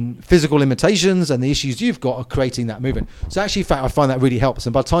physical limitations and the issues you've got are creating that movement. So actually, in fact, I find that really helps.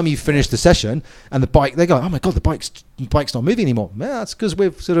 And by the time you finish the session and the bike, they go, oh my God, the bike's not moving anymore. Yeah, that's because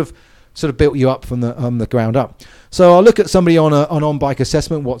we've sort of built you up from the ground up. So I'll look at somebody on an on-bike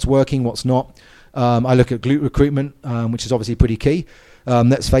assessment, what's working, what's not. I look at glute recruitment, which is obviously pretty key.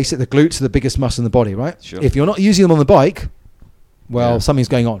 Let's face it, the glutes are the biggest muscle in the body, right? Sure. If you're not using them on the bike, something's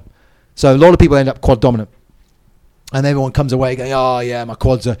going on. So a lot of people end up quad dominant. And everyone comes away going, oh yeah, my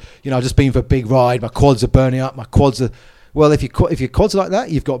quads are, I've just been for a big ride, my quads are burning up, my quads are... Well, if your quads are like that,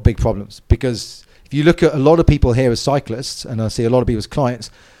 you've got big problems. Because if you look at a lot of people here as cyclists, and I see a lot of people as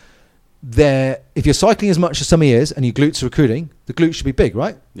clients, if you're cycling as much as somebody is and your glutes are recruiting, the glutes should be big,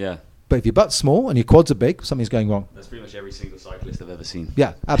 right? Yeah. But if your butt's small and your quads are big, something's going wrong. That's pretty much every single cyclist I've ever seen.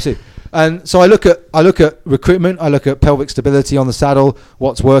 Yeah, absolutely. And so I look at recruitment, I look at pelvic stability on the saddle,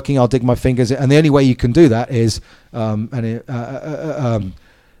 what's working, I'll dig my fingers in. And the only way you can do that is,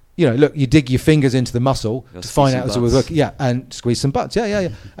 you dig your fingers into the muscle to find out as it was working. Yeah, and squeeze some butts. Yeah.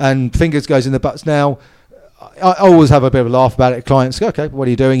 And fingers goes in the butts. Now, I always have a bit of a laugh about it. Clients go, okay, what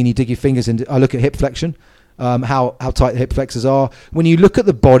are you doing? And you dig your fingers into, I look at hip flexion. How tight the hip flexors are. When you look at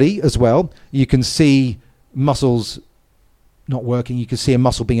the body as well, you can see muscles not working. You can see a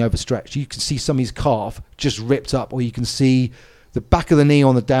muscle being overstretched. You can see somebody's calf just ripped up, or you can see the back of the knee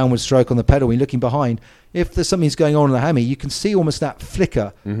on the downward stroke on the pedal, when you're looking behind, if there's something's going on in the hammy, you can see almost that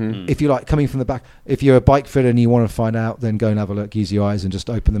flicker, if you like, coming from the back. If you're a bike fitter and you want to find out, then go and have a look, use your eyes and just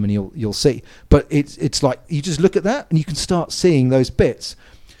open them and you'll see. But it's like, you just look at that and you can start seeing those bits.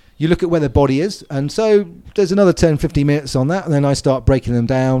 You look at where the body is, and so there's another 10, 15 minutes on that, and then I start breaking them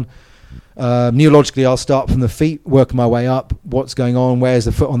down. Neurologically, I'll start from the feet, work my way up, what's going on, where's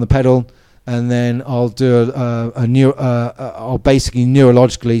the foot on the pedal, and then I'll do I'll basically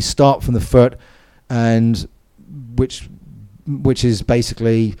neurologically start from the foot, and which is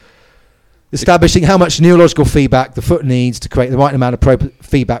basically establishing how much neurological feedback the foot needs to create the right amount of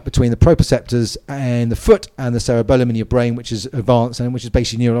feedback between the proprioceptors and the foot and the cerebellum in your brain, which is advanced and which is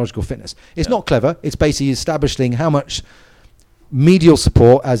basically neurological fitness. It's not clever. It's basically establishing how much medial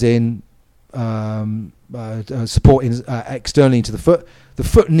support, as in support externally into the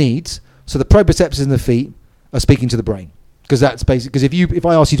foot needs, so the proprioceptors in the feet are speaking to the brain. Because that's basic. Because if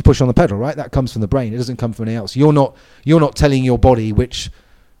I ask you to push on the pedal, right, that comes from the brain. It doesn't come from anything else. You're not telling your body which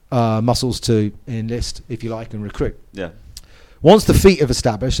muscles to enlist, if you like, and recruit. Yeah. Once the feet have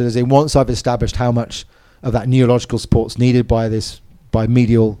established, as in once I've established how much of that neurological support's needed by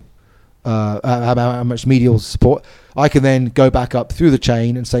medial, how much medial support, I can then go back up through the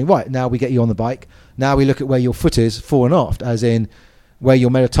chain and say, right, now we get you on the bike. Now we look at where your foot is fore and aft, as in where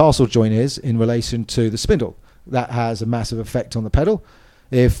your metatarsal joint is in relation to the spindle. That has a massive effect on the pedal.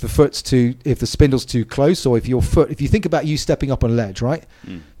 If the spindle's too close, or if you think about you stepping up on a ledge, right?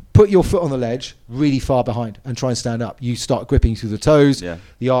 Put your foot on the ledge really far behind and try and stand up. You start gripping through the toes,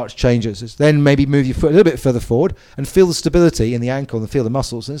 the arch changes. Then maybe move your foot a little bit further forward and feel the stability in the ankle and feel the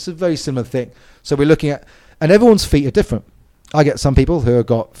muscles. And it's a very similar thing. So we're looking at, and everyone's feet are different. I get some people who have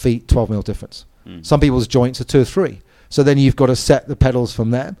got feet 12 mil difference. Some people's joints are 2 or 3. So then you've got to set the pedals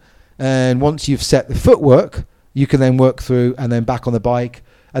from them. And once you've set the footwork, you can then work through and then back on the bike.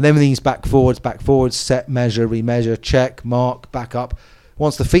 And then everything's back forwards, set, measure, remeasure, check, mark, back up.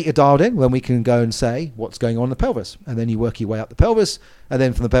 Once the feet are dialed in, then we can go and say what's going on in the pelvis. And then you work your way up the pelvis. And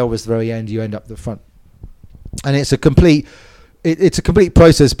then from the pelvis to the very end, you end up the front. And it's a complete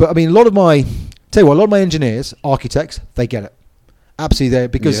process. But I mean, a lot of my engineers, architects, they get it. Absolutely there,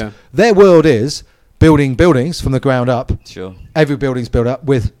 because their world is building buildings from the ground up. Sure. Every building's built up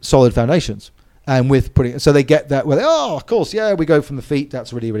with solid foundations. And with putting, so they get that, of course, we go from the feet.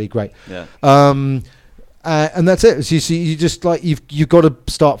 That's really, really great. Yeah. And that's it. So you just like you've got to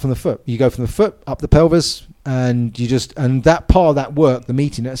start from the foot. You go from the foot up the pelvis, and and that part of that work, the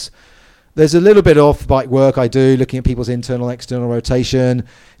meatiness. There's a little bit of bike work I do, looking at people's internal, external rotation.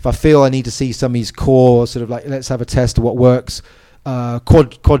 If I feel I need to see somebody's core, sort of like, let's have a test of what works.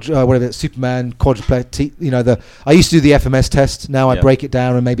 Whatever it's Superman, quadruplet. I used to do the FMS test. Now I break it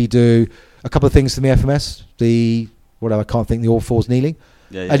down and maybe do a couple of things from the FMS. The all fours kneeling.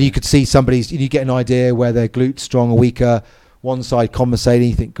 And you could see you get an idea where their glutes strong or weaker, one side compensating.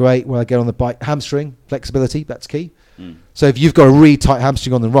 You think, great, when I get on the bike, hamstring flexibility, that's key. So if you've got a really tight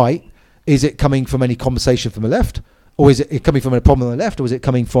hamstring on the right, is it coming from any compensation from the left, or is it coming from a problem on the left, or is it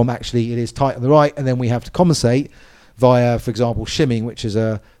coming from actually it is tight on the right, and then we have to compensate via, for example, shimming, which is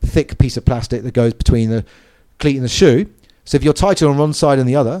a thick piece of plastic that goes between the cleat and the shoe. So if you're tighter on one side and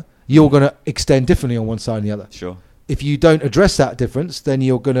the other, you're going to extend differently on one side and the other. Sure. If you don't address that difference, then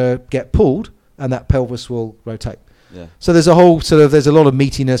you're going to get pulled and that pelvis will rotate. Yeah. So there's a whole there's a lot of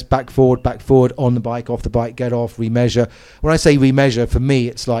meatiness, back forward, on the bike, off the bike, get off, remeasure. When I say remeasure, for me,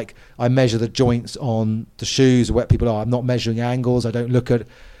 it's like I measure the joints on the shoes or where people are. I'm not measuring angles. I don't look at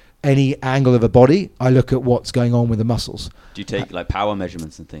any angle of a body. I look at what's going on with the muscles. Do you take like power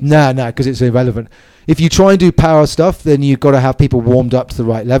measurements and things? No, because it's irrelevant. If you try and do power stuff, then you've got to have people warmed up to the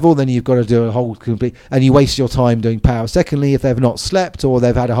right level. Then you've got to do a whole complete, and you waste your time doing power. Secondly, if they've not slept or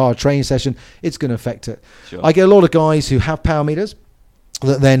they've had a hard training session, it's going to affect it. Sure. I get a lot of guys who have power meters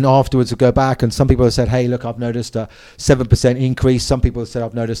that then afterwards will go back, and some people have said, hey, look, I've noticed a 7% increase. Some people have said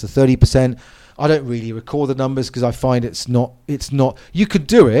I've noticed a 30%. I don't really record the numbers because I find it's not, you could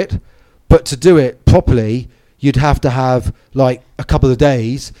do it, but to do it properly, you'd have to have like a couple of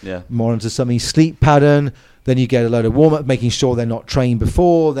days, monitor somebody's sleep pattern, then you get a load of warm-up, making sure they're not trained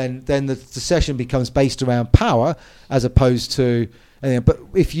before, then the session becomes based around power as opposed to anything. But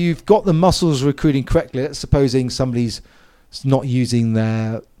if you've got the muscles recruiting correctly, let's supposing somebody's not using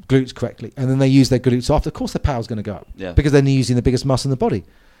their glutes correctly, and then they use their glutes after, of course their power's going to go up because then they're using the biggest muscle in the body.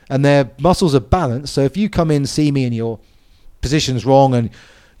 And their muscles are balanced. So if you come in, see me, and your position's wrong, and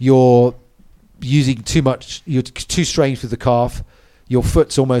you're using too much, you're too strained through the calf, your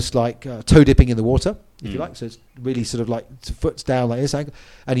foot's almost like toe dipping in the water, if you like. So it's really sort of like foot's down like this angle,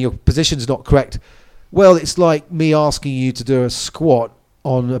 and your position's not correct. Well, it's like me asking you to do a squat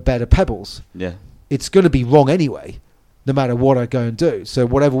on a bed of pebbles. Yeah. It's going to be wrong anyway, no matter what I go and do. So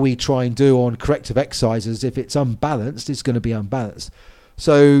whatever we try and do on corrective exercises, if it's unbalanced, it's going to be unbalanced.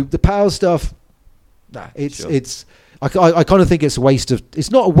 So the power stuff, I kind of think it's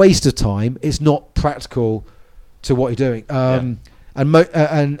it's not a waste of time. It's not practical to what you're doing. And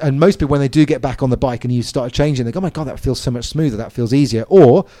most people, when they do get back on the bike and you start changing, they go, oh my God, that feels so much smoother. That feels easier.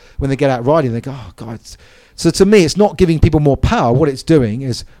 Or when they get out riding, they go, oh God. So to me, it's not giving people more power. What it's doing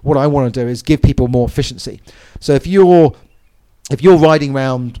is, what I want to do is give people more efficiency. So if you're riding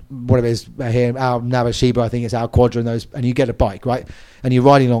around, whatever it is here, our Nabashiba, I think it's our Quadra, and you get a bike, right? And you're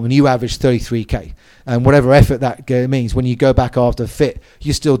riding along and you average 33k. And whatever effort that means, when you go back after fit,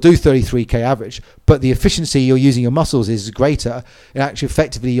 you still do 33k average. But the efficiency you're using your muscles is greater. And actually,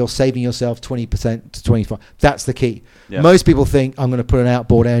 effectively, you're saving yourself 20% to 25%. That's the key. Yeah. Most people think, I'm going to put an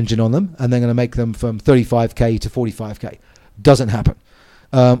outboard engine on them and they're going to make them from 35k to 45k. Doesn't happen.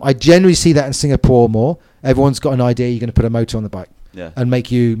 I generally see that in Singapore more. Everyone's got an idea you're going to put a motor on the bike and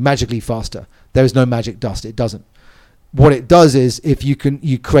make you magically faster. There is no magic dust. It doesn't. What it does is, if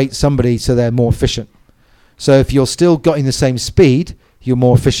you create somebody so they're more efficient. So if you're still getting the same speed, you're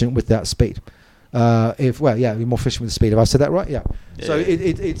more efficient with that speed. You're more efficient with the speed. Have I said that right? Yeah. So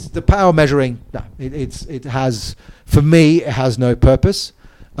it's the power measuring. No, it has, for me, it has no purpose,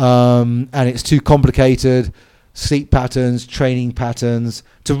 and it's too complicated. Sleep patterns, training patterns,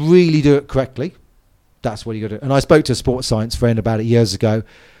 to really do it correctly. That's what you got to do. And I spoke to a sports science friend about it years ago,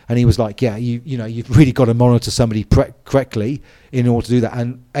 and he was like, yeah, you've really got to monitor somebody correctly in order to do that.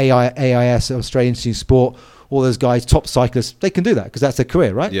 And AIS, Australian Institute of Sport, all those guys, top cyclists, they can do that because that's their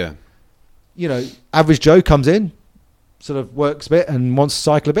career, right? Yeah. Average Joe comes in, sort of works a bit and wants to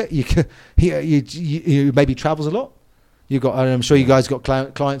cycle a bit. You maybe travels a lot. And I'm sure you guys got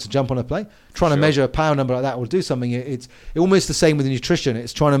clients to jump on a plane. Trying to measure a power number like that will do something. It's almost the same with nutrition.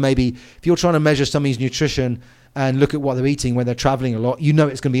 It's trying to if you're trying to measure somebody's nutrition and look at what they're eating when they're traveling a lot,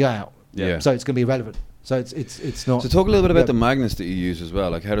 it's going to be out. Yeah. So it's going to be irrelevant. So it's not. So talk a little bit about the magnets that you use as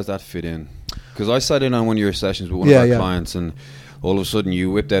well. Like, how does that fit in? Because I sat in on one of your sessions with one of our clients, and all of a sudden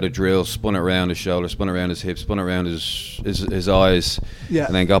you whipped out a drill, spun it around his shoulder, spun it around his hips, spun it around his eyes,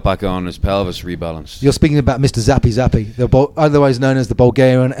 and then got back on his pelvis rebalanced. You're speaking about Mr. Zappy, otherwise known as the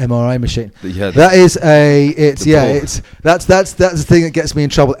Bulgarian MRI machine. Yeah, that is that's the thing that gets me in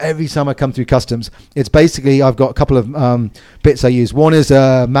trouble every time I come through customs. It's basically, I've got a couple of bits I use. One is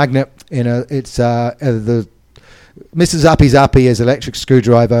a magnet the Mr. Zappy is electric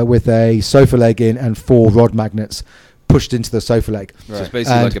screwdriver with a sofa leg in and 4 rod magnets pushed into the sofa leg. Right. So it's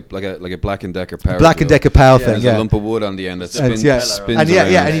basically like a Black & Decker power. Black & Decker power thing. There's a lump of wood on the end that spins. And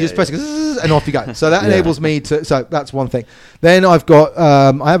you just press it and off you go. So that enables me to. So that's one thing. Then I've got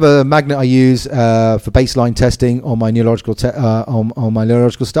I have a magnet I use for baseline testing on my neurological on my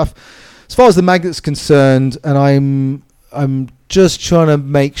neurological stuff. As far as the magnet's concerned, and I'm just trying to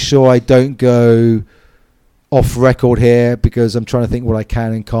make sure I don't go off record here, because I'm trying to think what I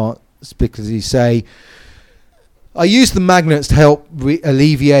can and can't. Because you say, I use the magnets to help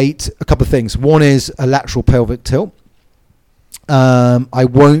alleviate a couple of things. One is a lateral pelvic tilt. I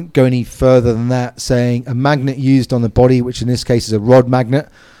won't go any further than that, saying a magnet used on the body, which in this case is a rod magnet,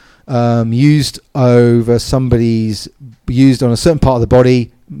 used on a certain part of the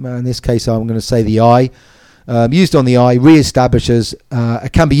body. In this case, I'm going to say the eye. Used on the eye, re-establishes,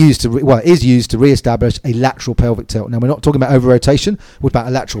 is used to re-establish a lateral pelvic tilt. Now, we're not talking about over-rotation, we're about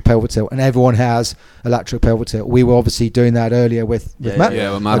a lateral pelvic tilt, and everyone has a lateral pelvic tilt. We were obviously doing that earlier with Matt. Yeah,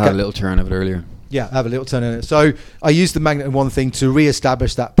 well, Matt had a little turn of it earlier. Yeah, have a little turn in it. So I use the magnet in one thing to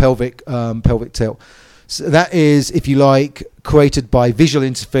re-establish that pelvic tilt. So that is, if you like, created by visual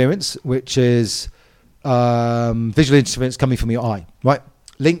interference, which is visual interference coming from your eye, right?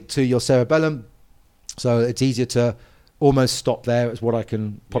 Linked to your cerebellum. So it's easier to almost stop there, is what I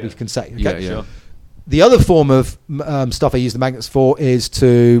can say. Okay? Yeah, sure. The other form of stuff I use the magnets for is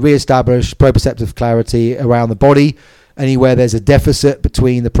to re-establish proprioceptive clarity around the body. Anywhere there's a deficit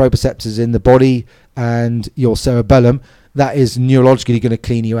between the proprioceptors in the body and your cerebellum, that is neurologically going to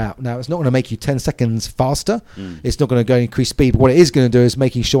clean you out. Now, it's not going to make you 10 seconds faster. It's not going to increase speed. But what it is going to do is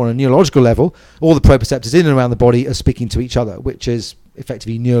making sure on a neurological level, all the proprioceptors in and around the body are speaking to each other, which is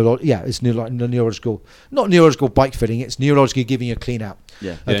effectively neurological, not neurological bike fitting. It's neurologically giving you a clean out.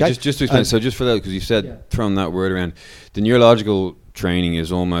 Yeah. Okay? Just to explain. So just for that, because you said throwing that word around, the neurological training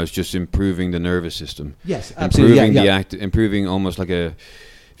is almost just improving the nervous system. Yes, absolutely. Improving almost like if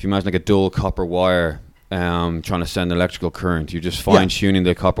you imagine like a dull copper wire trying to send electrical current. You're just fine-tuning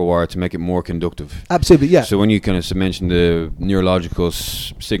the copper wire to make it more conductive. Absolutely, yeah. So when you kind of mention the neurological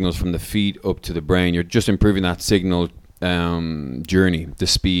signals from the feet up to the brain, you're just improving that signal journey, the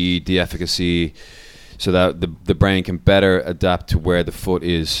speed, the efficacy, so that the brain can better adapt to where the foot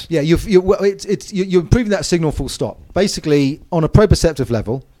is. Yeah, you're improving that signal full stop. Basically, on a proprioceptive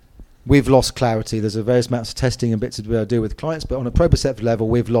level, we've lost clarity. There's a various amounts of testing and bits to do with clients, but on a proprioceptive level,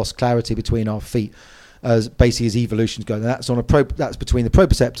 we've lost clarity between our feet. As basically as evolution's going, that's that's between the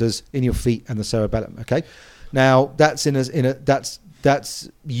proprioceptors in your feet and the cerebellum. Okay, now that's that's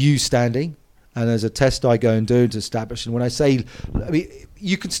you standing, and there's a test I go and do to establish. And when I say, I mean,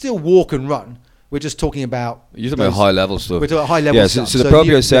 you can still walk and run. We're just talking about. You're talking about high level stuff. We're talking about high level stuff. So the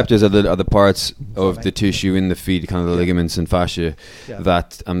proprioceptors are the parts of the tissue in the feet, kind of the ligaments and fascia,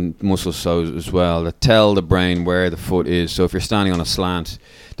 that and muscle cells as well, that tell the brain where the foot is. So if you're standing on a slant,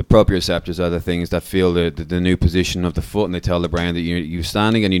 the proprioceptors are the things that feel the new position of the foot, and they tell the brain that you're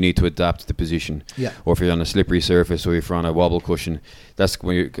standing and you need to adapt to the position. Yeah. Or if you're on a slippery surface, or if you're on a wobble cushion, that's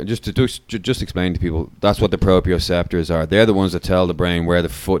when you just explain to people. That's what the proprioceptors are. They're the ones that tell the brain where the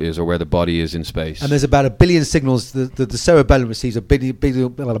foot is or where the body is in space. And there's about 1 billion signals. The cerebellum receives a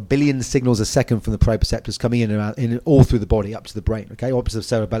billion signals a second from the proprioceptors coming in and out, all through the body up to the brain. Okay, up to the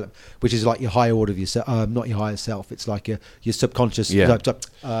cerebellum, which is like your higher order of yourself, not your higher self. It's like your subconscious. Yeah.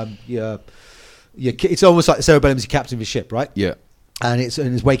 It's almost like the cerebellum is your captain of your ship, right? Yeah. And it's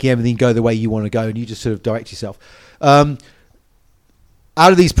making everything go the way you want to go, and you just sort of direct yourself.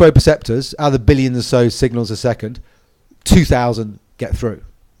 Out of these proprioceptors, out of the billion or so signals a second, 2,000 get through.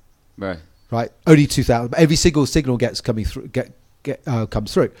 Right, only 2,000. Every single signal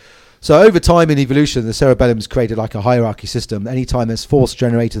comes through. So over time in evolution, the cerebellum has created like a hierarchy system. Anytime there's force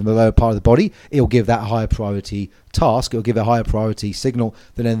generated in the lower part of the body, it'll give that a higher priority task. It'll give a higher priority signal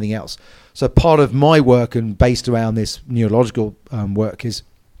than anything else. So part of my work, and based around this neurological work, is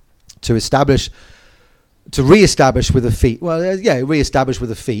to reestablish with the feet. Reestablish with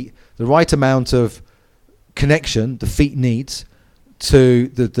the feet the right amount of connection the feet needs to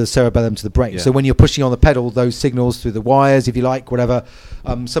the cerebellum to the brain. So when you're pushing on the pedal, those signals through the wires, if you like, whatever.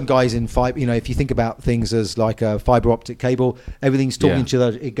 Some guys in fiber, if you think about things as like a fiber optic cable, everything's talking to each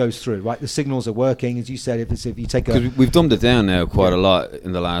other. It goes through, right? The signals are working, as you said. If you take we've dumbed it down now quite a lot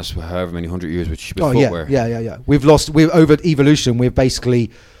in the last however many 100 years with footwear. Yeah. We've over evolution. We've basically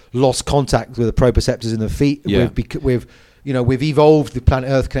lost contact with the proprioceptors in the feet. Yeah. We've evolved the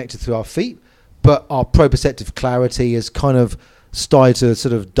planet Earth connected through our feet, but our proprioceptive clarity is kind of started to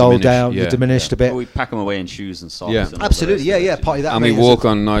sort of dull down, diminished a bit. Well, we pack them away in shoes and socks. Yeah, and absolutely. Part of that. And we walk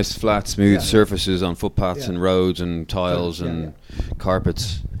on nice, flat, smooth surfaces on footpaths and roads and tiles and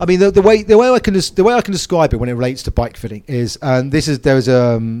carpets. I mean, the way I can describe it when it relates to bike fitting is, and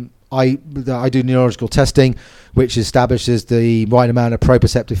I do neurological testing, which establishes the right amount of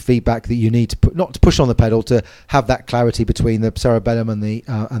proprioceptive feedback that you need to not to push on the pedal, to have that clarity between the cerebellum and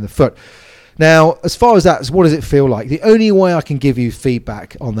the foot. Now, as far as that, what does it feel like? The only way I can give you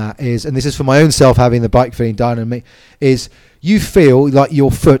feedback on that is, and this is for my own self having the bike fitting done on me, is you feel like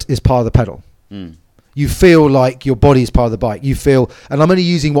your foot is part of the pedal. You feel like your body is part of the bike. You feel, and I'm only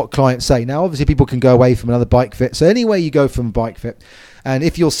using what clients say. Now, obviously, people can go away from another bike fit. So anyway you go from a bike fit, and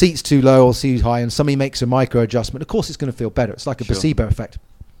if your seat's too low or too high and somebody makes a micro adjustment, of course it's going to feel better. It's like a placebo effect.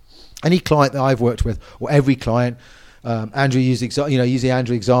 Any client that I've worked with, or every client, Andrew used use the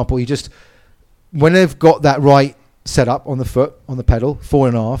Andrew example, when they've got that right set up on the foot, on the pedal, fore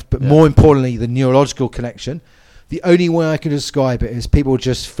and aft, but more importantly, the neurological connection, the only way I can describe it is people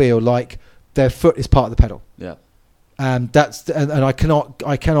just feel like their foot is part of the pedal. Yeah. And I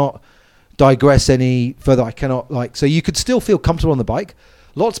cannot digress any further. So you could still feel comfortable on the bike.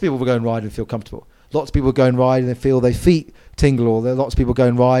 Lots of people will go and ride and feel comfortable. Lots of people go and ride and they feel their feet tingle, or lots of people go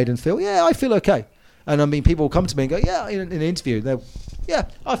and ride and feel, I feel okay. And I mean, people will come to me and go, in an interview,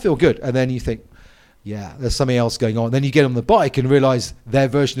 I feel good. And then you think, there's something else going on. Then you get on the bike and realize their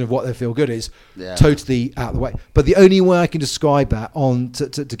version of what they feel good is totally out of the way. But the only way I can describe that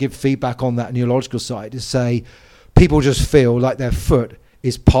to give feedback on that neurological side is say people just feel like their foot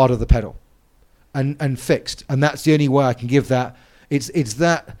is part of the pedal and fixed. And that's the only way I can give that. It's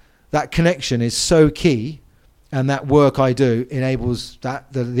that connection is so key, and that work I do enables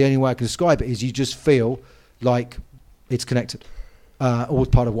that. The only way I can describe it is you just feel like it's connected. All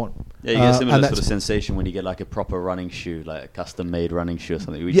part of one. Yeah, you get a similar sort of sensation when you get like a proper running shoe, like a custom-made running shoe or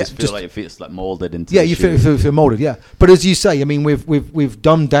something. You just feel like your feet's like molded into. Yeah, you feel molded. Yeah, but as you say, I mean, we've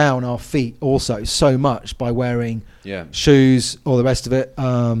dumbed down our feet also so much by wearing shoes, all the rest of it.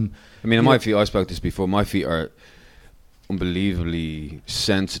 I mean, on my feet, I spoke this before. My feet are unbelievably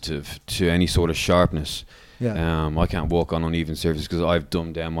sensitive to any sort of sharpness. I can't walk on uneven surfaces because I've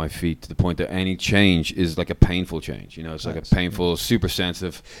dumbed down my feet to the point that any change is like a painful change. It's like a painful, super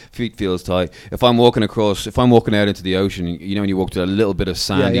sensitive. Feet feels tight. If I'm walking out into the ocean, when you walk to a little bit of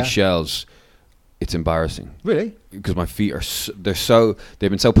sandy shells, it's embarrassing. Really? Because my feet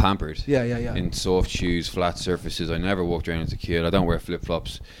they've been so pampered. In soft shoes, flat surfaces. I never walked around as a kid. I don't wear flip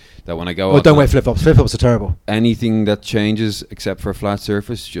flops. That when I go don't wear flip flops. Flip flops are terrible. Anything that changes except for a flat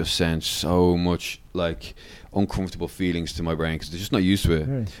surface just sends so much like uncomfortable feelings to my brain because they're just not used to it.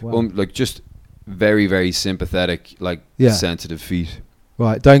 Really? Wow. Like just very, very sympathetic, sensitive feet.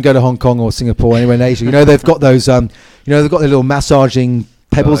 Right. Don't go to Hong Kong or Singapore, anywhere in Asia. They've got those. They've got their little massaging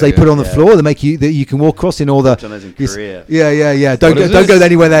pebbles they put on the floor that make you can walk across in all the. In Korea. Yeah. Don't go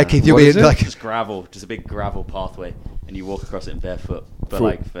anywhere there, Keith. You'll be like just gravel, just a big gravel pathway, and you walk across it in barefoot.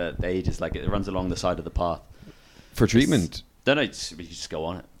 But for ages, it runs along the side of the path. For treatment. You just go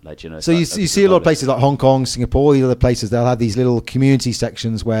on it, So you see a lot of places like Hong Kong, Singapore, these other places. They'll have these little community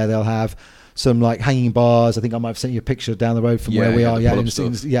sections where they'll have some hanging bars. I think I might have sent you a picture down the road from where we are.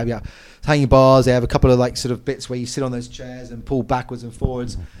 Hanging bars. They have a couple of sort of bits where you sit on those chairs and pull backwards and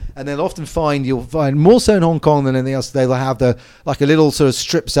forwards. And they'll often you'll find more so in Hong Kong than anything else. They'll have a little sort of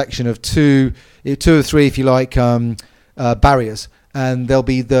strip section of two or three, if you like, barriers. And they'll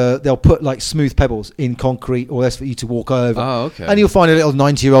put smooth pebbles in concrete or less for you to walk over. Oh, okay. And you'll find a little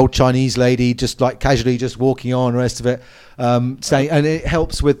 90-year-old Chinese lady just casually just walking on, the rest of it, saying, and it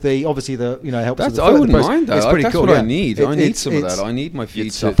helps with the helps. With the I wouldn't mind that. It's pretty that's cool. what I need. I need some of that. I need my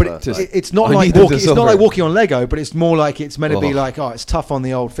feet to. But it's not like walking. It's not like walking on Lego, but it's more like it's meant to be it's tough on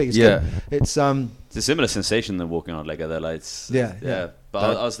the old feet. It's a similar sensation than walking on Lego. Though,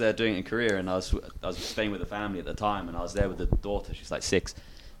 But I was there doing it in Korea, and I was staying with a family at the time, and I was there with the daughter. She's 6.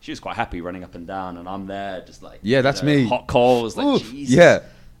 She was quite happy running up and down, and I'm there just that's me. Hot coals, Jesus. Yeah.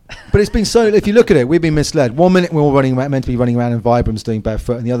 But it's been so. If you look at it, we've been misled. 1 minute we're all meant to be running around in Vibrams doing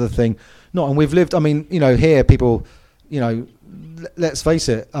barefoot, and the other thing not. And we've lived. I mean, here people, let's face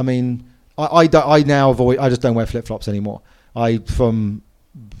it. I mean, I now avoid. I just don't wear flip flops anymore. From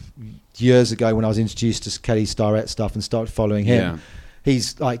years ago when I was introduced to Kelly Starrett stuff and started following him. Yeah.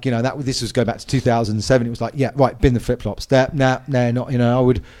 He's this was going back to 2007. It was bin the flip flops. Not.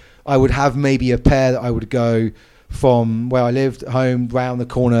 I would have maybe a pair that I would go from where I lived at home round the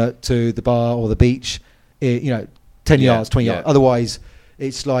corner to the bar or the beach. 10 yards, 20 yards. Otherwise,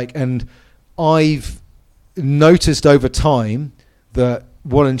 it's and I've noticed over time that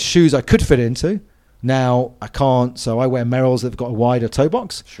shoes I could fit into. Now I can't, so I wear Merrells that've got a wider toe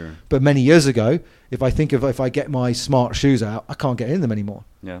box. Sure. But many years ago, if I get my smart shoes out, I can't get in them anymore.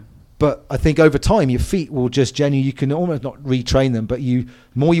 Yeah. But I think over time, your feet will just genuinely, you can almost not retrain them, but the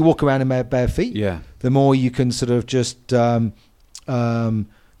more you walk around in bare feet, the more you can sort of just, the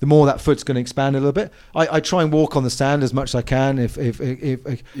more that foot's going to expand a little bit. I try and walk on the sand as much as I can.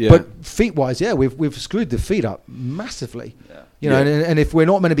 But feet wise, we've screwed the feet up massively. Yeah. And if we're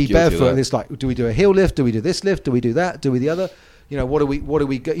not meant to be barefoot, it's do we do a heel lift? Do we do this lift? Do we do that? Do we the other? What do we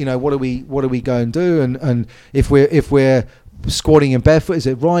go and do? And if we're squatting in barefoot, is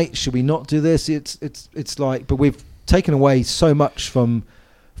it right? Should we not do this? But we've taken away so much from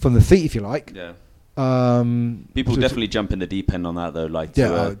the feet, if you like. Yeah. People definitely jump in the deep end on that though,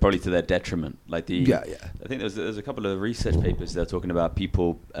 probably to their detriment. I think there's a couple of research papers that are talking about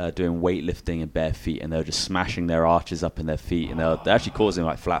people doing weightlifting in bare feet, and they're just smashing their arches up in their feet, and they're actually causing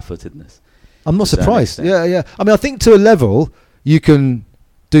flat-footedness. I'm not surprised. Yeah. I mean, I think to a level you can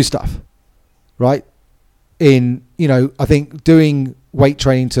do stuff, right? I think doing weight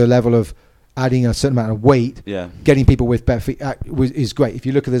training to a level of adding a certain amount of weight, getting people with bare feet is great. If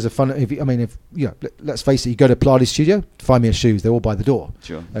you look at let's face it, you go to a Pilates studio, find me a shoes, they're all by the door.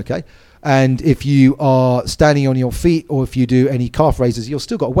 Sure. Okay. And if you are standing on your feet, or if you do any calf raises, you've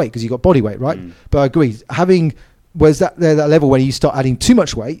still got weight because you've got body weight, right? But I agree, whereas that level where you start adding too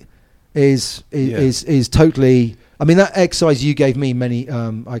much weight is totally. I mean, that exercise you gave me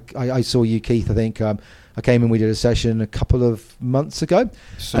I saw you, Keith. I think I came in, we did a session a couple of months ago.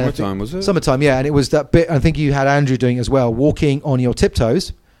 Summertime, was it? Summertime, yeah. And it was that bit, I think you had Andrew doing as well, walking on your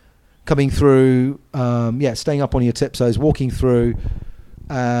tiptoes, coming through, staying up on your tiptoes, walking through,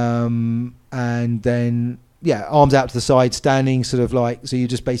 and then, arms out to the side, standing sort of so you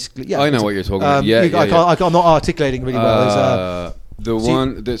just basically, I know what you're talking about. I'm not articulating really well.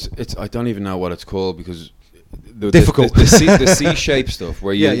 I don't even know what it's called because... Difficult. The C-shape stuff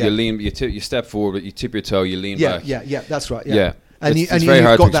where you lean, you step forward, but you tip your toe, you lean back. Yeah, that's right. Yeah. And it's very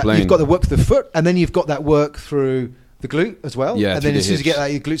hard to explain. You've got the work for the foot, and then you've got that work through the glute as well. Yeah, and then as soon as you get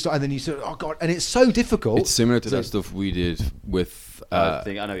that, your glute start, and then you sort of, oh God, and it's so difficult. It's similar to that stuff we did with. I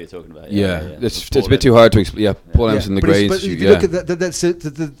know what you're talking about. It's a bit too hard to explain. Yeah, Paul Emerson, the Grey Institute. If you look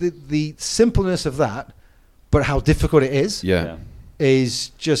at the simpleness of that, but how difficult it is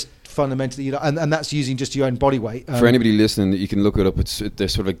just fundamentally, and that's using just your own body weight. For anybody listening, you can look it up. They're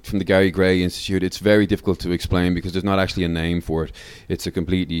sort of like from the Gary Gray Institute. It's very difficult to explain because there's not actually a name for it. It's a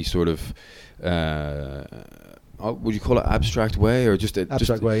completely sort of. Would you call it abstract way or just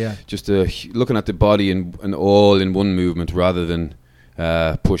looking at the body and all in one movement rather than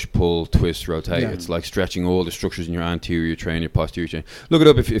push, pull, twist, rotate. It's like stretching all the structures in your anterior chain, your posterior chain. Look it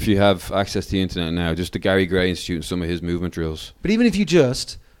up if you have access to the internet now. Just the Gary Gray Institute and some of his movement drills. But even if you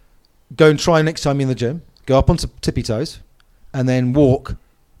just go and try next time you're in the gym, go up on tippy toes, and then walk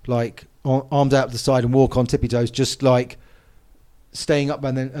like arms out to the side and walk on tippy toes, just like. Staying up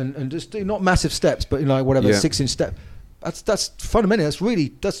and then and just do not massive steps, but 6-inch step. That's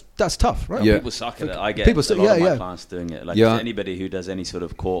fundamentally that's tough, right? Yeah. People suck at it. I get a lot of my clients doing it. Like anybody who does any sort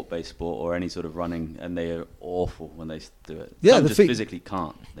of court-based sport or any sort of running, and they are awful when they do it. Yeah, some just physically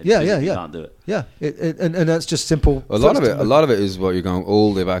can't. They can't do it. Yeah, and that's just simple. A lot of it is what you're going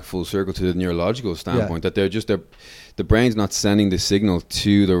all the way back full circle to the neurological standpoint that the brain's not sending the signal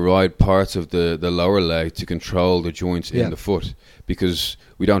to the right parts of the lower leg to control the joints in the foot. Because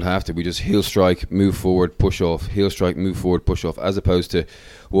we don't have to. We just heel strike, move forward, push off, heel strike, move forward, push off, as opposed to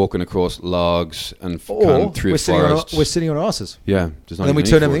walking across logs and through forests. We're sitting on our asses. Yeah. And then we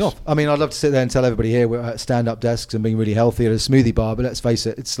turn everything off. I mean, I'd love to sit there and tell everybody here we're at stand-up desks and being really healthy at a smoothie bar, but let's face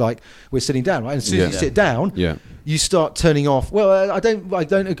it, it's like we're sitting down, right? And as soon as you sit down, you start turning off. Well, I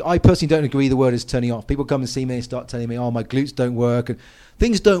personally don't agree the word is turning off. People come and see me and start telling me, oh, my glutes don't work. And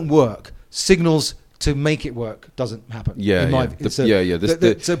things don't work. Signals to make it work doesn't happen.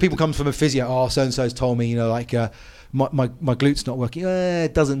 So people come from a physio. Oh, so and so's told me, my glutes not working.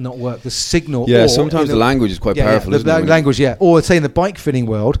 It doesn't not work. The signal. Yeah, sometimes the language is quite powerful. The language, Or say in the bike fitting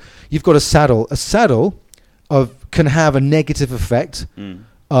world, you've got a saddle. A saddle can have a negative effect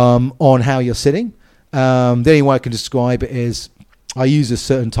on how you're sitting. The only way I can describe it is I use a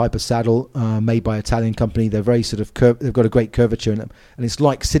certain type of saddle made by an Italian company. They're very sort of they've got a great curvature in them, and it's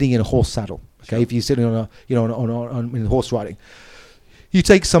like sitting in a horse saddle. Okay, if you're sitting on in horse riding, you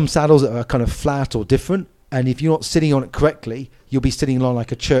take some saddles that are kind of flat or different, and if you're not sitting on it correctly, you'll be sitting on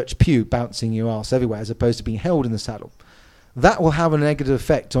like a church pew, bouncing your ass everywhere, as opposed to being held in the saddle. That will have a negative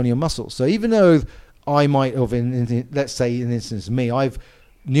effect on your muscles. So even though I might have, let's say in instance me, I've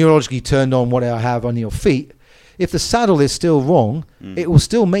neurologically turned on what I have on your feet. If the saddle is still wrong, it will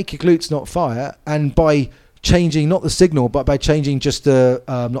still make your glutes not fire, and by changing not the signal, but by changing just the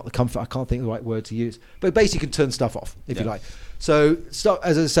not the comfort. I can't think of the right word to use, but basically you can turn stuff off if you like. So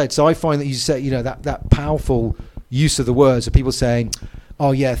as I said, I find that you say that powerful use of the words of people saying,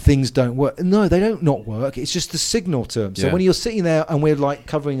 "Oh yeah, things don't work." No, they don't not work. It's just the signal to them. So when you're sitting there and we're like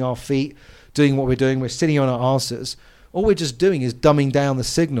covering our feet, doing what we're doing, we're sitting on our asses. All we're just doing is dumbing down the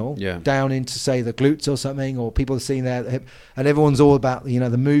signal down into, say, the glutes or something, or people are sitting there at the hip, and everyone's all about the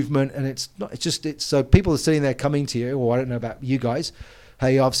movement, and it's so people are sitting there coming to you, or I don't know about you guys,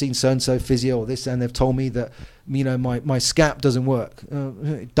 hey, I've seen so and so physio or this, and they've told me that my scap doesn't work.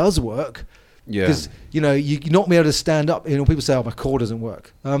 It does work. Yeah. Because you're not be able to stand up. People say, oh, my core doesn't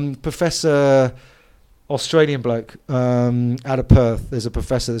work. Professor Australian bloke out of Perth. There's a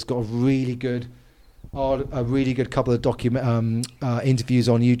professor that's got a really good couple of interviews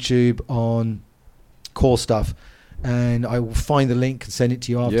on YouTube on core stuff, and I will find the link and send it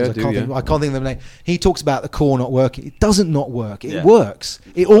to you after. I can't think of the name. He talks about the core not working. It doesn't not work. It works.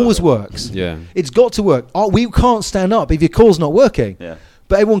 It always works. Yeah, it's got to work. We can't stand up if your core's not working. Yeah,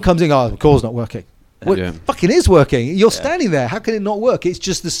 but everyone comes in. Oh, the core's not working. Well, it fucking is working. You're standing there. How can it not work? It's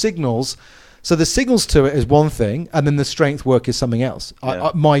just the signals. So the signals to it is one thing, and then the strength work is something else.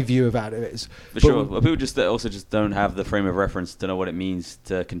 My view about it is. For sure. Well, people just don't have the frame of reference to know what it means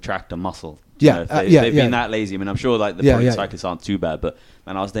to contract a muscle. They've been that lazy. I mean, I'm sure the cyclists aren't too bad, but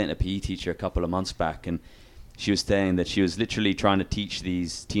I was dating a PE teacher a couple of months back, and she was saying that she was literally trying to teach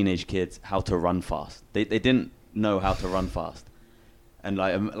these teenage kids how to run fast. They didn't know how to run fast. And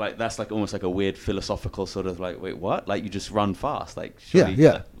like that's like almost like a weird philosophical sort of like, wait, what? Like you just run fast? Like surely,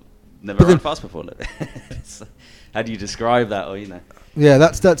 never run fast before. How do you describe that? Or Yeah,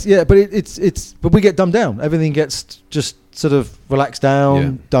 that's but it's but we get dumbed down. Everything gets just sort of relaxed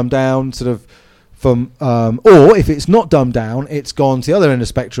down, dumbed down, sort of from or if it's not dumbed down, it's gone to the other end of the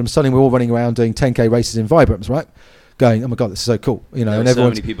spectrum. Suddenly we're all running around doing 10k races in Vibrams, right? Going, oh my god, this is so cool, There and were so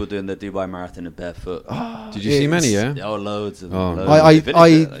many people doing the Dubai Marathon in barefoot. Did you see many? Oh, loads of.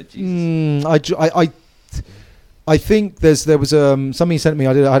 I I think there was something he sent me.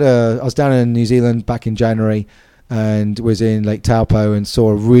 I was down in New Zealand back in January, and was in Lake Taupo and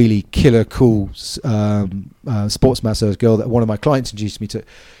saw a really killer cool sports massage girl that one of my clients introduced me to.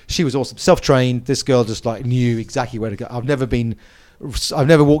 She was awesome, self-trained. This girl just like knew exactly where to go. I've never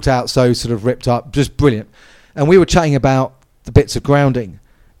walked out so sort of ripped up, just brilliant. And we were chatting about the bits of grounding.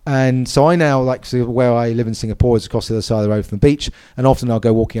 And so I now, like, so where I live in Singapore is across the other side of the road from the beach, and often I'll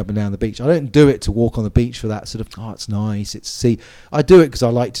go walking up and down the beach. I don't do it to walk on the beach for that sort of, oh, it's nice, I do it because I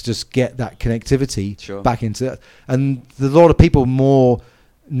like to just get that connectivity back into it. And a lot of people more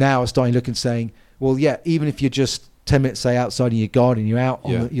now are starting to look and saying, well, yeah, even if you're just 10 minutes, say, outside in your garden, you're out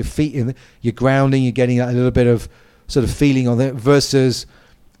on your feet, you're grounding, you're getting that little bit of sort of feeling on it, versus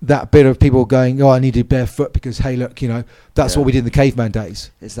that bit of people going, oh, I need to be barefoot because, hey, look, that's what we did in the caveman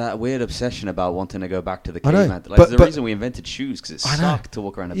days. It's that weird obsession about wanting to go back to the caveman. Like, the reason we invented shoes, because it sucked to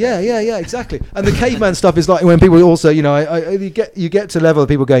walk around. Yeah, exactly. And the caveman stuff is like when people also, you get to level of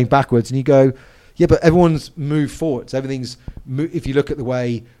people going backwards, and you go, yeah, but everyone's moved forwards. Everything's if you look at the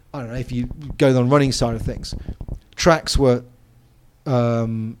way, I don't know, if you go on the running side of things, tracks were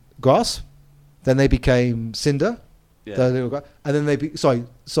grass, then they became cinder. And then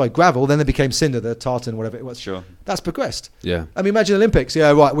gravel. Then they became cinder, the tartan, whatever it was. Sure, that's progressed. Yeah, I mean, imagine Olympics.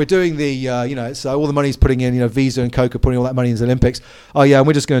 Yeah, right. We're doing the, so all the money's putting in. Visa and Coke are putting all that money into the Olympics. Oh yeah, and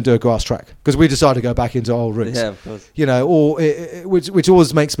we're just going to do a grass track because we decided to go back into old roots. Yeah, of course. Which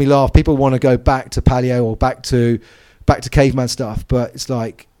always makes me laugh. People want to go back to paleo or back to caveman stuff, but it's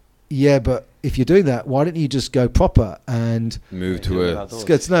like, yeah, but if you're doing that, why don't you just go proper and move to a...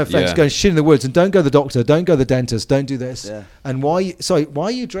 It's no offense, go shit in the woods, and don't go to the doctor, don't go to the dentist, don't do this. Yeah. And why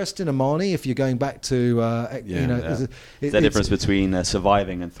are you dressed in Armani if you're going back to... There's a difference between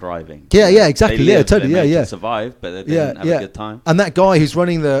surviving and thriving. Yeah, exactly. Totally. Survive, but they didn't have a good time. And that guy who's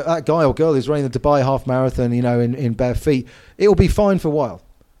running that guy or girl who's running the Dubai half marathon, in bare feet, it will be fine for a while.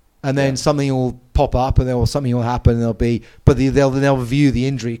 And then something will pop up, and something will happen, and they'll view the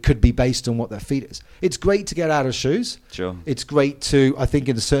injury could be based on what their feet is. It's great to get out of shoes. Sure. It's great to, I think,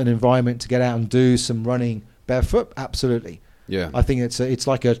 in a certain environment, to get out and do some running barefoot. Absolutely. Yeah. I think it's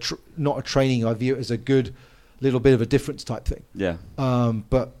like not a training. I view it as a good little bit of a difference type thing. Yeah.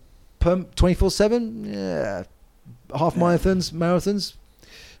 But 24/7, half marathons.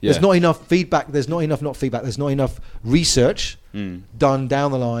 Yeah. There's not enough feedback. There's not enough research done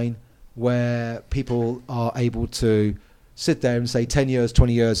down the line where people are able to sit there and say 10 years,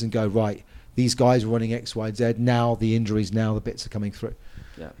 20 years and go, right, these guys are running X, Y, Z. Now the injuries, now the bits are coming through.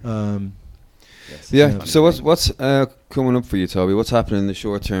 Yeah. So what's coming up for you, Toby? What's happening in the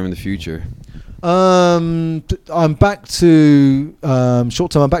short term and the future? I'm back to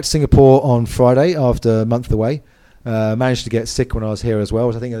short term. I'm back to Singapore on Friday after a month away. Managed to get sick when I was here as well,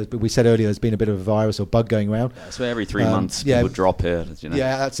 which I think we said earlier there's been a bit of a virus or bug going around. Yeah, so every 3 months people drop here.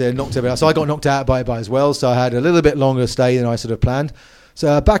 Yeah, that's it. Knocked everybody out. So I got knocked out by it as well. So I had a little bit longer stay than I sort of planned.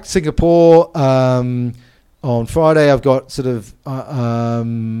 So back to Singapore on Friday. I've got sort of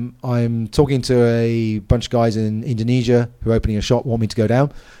I'm talking to a bunch of guys in Indonesia who are opening a shop, want me to go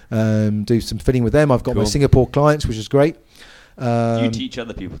down, do some fitting with them. I've got my Singapore clients, which is great. Do you teach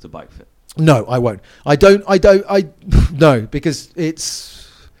other people to bike fit? No, I won't. No, because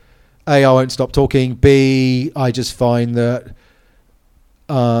it's A, I won't stop talking. B, I just find that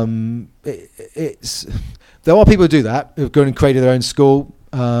there are people who do that, who've gone and created their own school.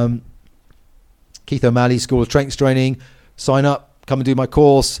 Keith O'Malley's School of Strength Training. Sign up, come and do my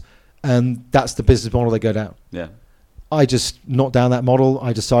course, and that's the business model they go down. Yeah. I just knocked down that model.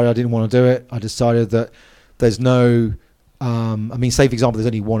 I decided I didn't want to do it. I decided that there's no... say for example, there's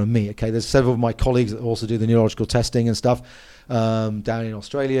only one of me. Okay, there's several of my colleagues that also do the neurological testing and stuff down in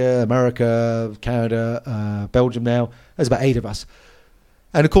Australia, America, Canada, Belgium. Now there's about 8 of us,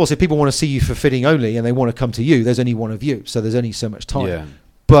 and of course, if people want to see you for fitting only and they want to come to you, there's only one of you, so there's only so much time. Yeah.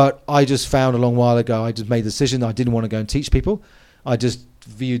 But I just found a long while ago, I just made the decision that I didn't want to go and teach people. I just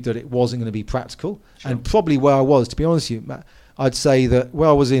viewed that it wasn't going to be practical, and probably where I was, to be honest with you, Matt, I'd say that where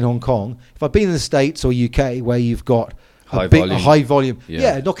I was in Hong Kong, if I'd been in the States or UK, where you've got a high volume.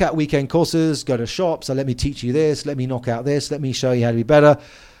 Yeah, knock out weekend courses, go to shops. So let me teach you this. Let me knock out this. Let me show you how to be better.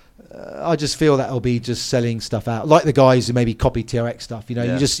 I just feel that will be just selling stuff out, like the guys who maybe copy TRX stuff.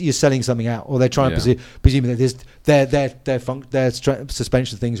 You're selling something out, or they're trying to presume that their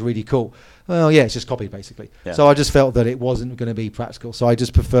suspension thing's really cool. Well, yeah, it's just copied basically. Yeah. So I just felt that it wasn't going to be practical. So I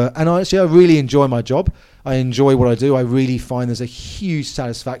just prefer, and I really enjoy my job. I enjoy what I do. I really find there's a huge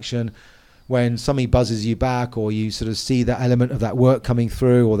satisfaction when somebody buzzes you back, or you sort of see that element of that work coming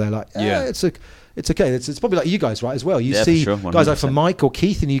through, or they're like, it's okay. It's probably like you guys, right, as well. You see guys like from Mike or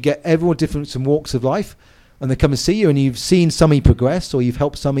Keith, and you get everyone different from walks of life. and they come and see you, and you've seen somebody progress, or you've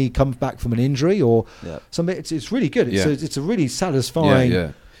helped somebody come back from an injury, or something. It's really good. It's a really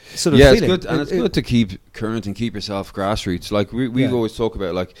satisfying sort of feeling. It's good, and it's good to keep current and keep yourself grassroots. Like we always talk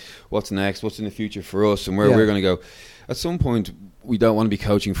about, like what's next, what's in the future for us, and where we're going to go. At some point, we don't want to be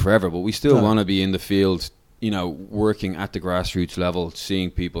coaching forever, but we still want to be in the field, working at the grassroots level, seeing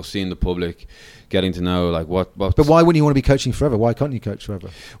people, seeing the public, getting to know like what. But why wouldn't you want to be coaching forever? Why can't you coach forever?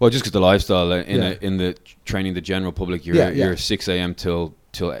 Well, just because the lifestyle in the training the general public, you're 6 a.m. till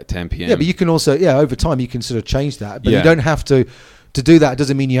 10 p.m. Yeah, but you can also over time you can sort of change that, but you don't have to. To do that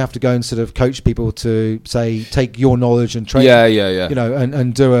doesn't mean you have to go and sort of coach people to say take your knowledge and train.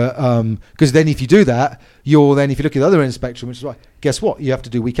 And do a because then if you do that, if you look at the other end of the spectrum, which is right, guess what? You have to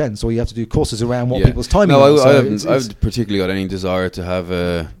do weekends, or you have to do courses around what people's timing. No, I haven't particularly got any desire to have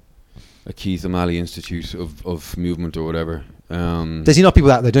a Keith O'Malley Institute of movement or whatever. There's enough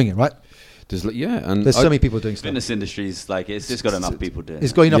people out there doing it, right? And there's so many people doing stuff. Fitness industries, like it's just got enough people doing it.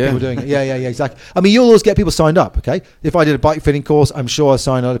 It's got enough people doing it. Yeah, exactly. I mean, you'll always get people signed up, okay? If I did a bike fitting course, I'm sure I'll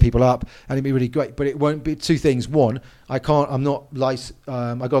sign other people up, and it'd be really great. But it won't be two things. One, I'm not licensed.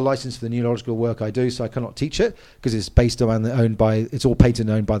 I got a license for the neurological work I do, so I cannot teach it because it's based on it's all patent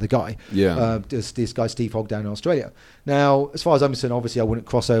owned by the guy. Yeah. This guy Steve Hogg down in Australia. Now, as far as I'm concerned, obviously I wouldn't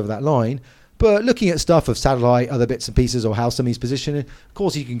cross over that line. But looking at stuff of satellite, other bits and pieces, or how somebody's positioning, of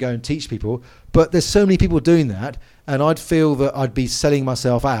course you can go and teach people. But there's so many people doing that, and I'd feel that I'd be selling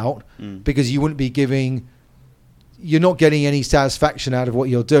myself out because you wouldn't be you're not getting any satisfaction out of what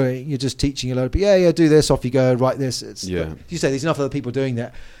you're doing. You're just teaching a load of people, do this, off you go, write this. You say there's enough other people doing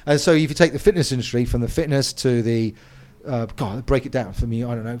that. And so if you take the fitness industry, from the fitness to the break it down for me.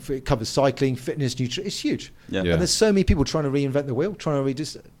 I don't know. It covers cycling, fitness, nutrition. It's huge. And there's so many people trying to reinvent the wheel, trying to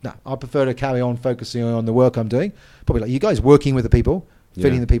reduce. No, I prefer to carry on focusing on the work I'm doing. Probably like you guys, working with the people,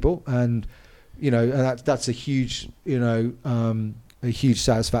 fitting the people, and and that's a huge, a huge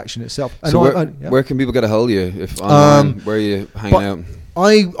satisfaction itself. And so where can people get a hold of you? If online, where are you hanging out?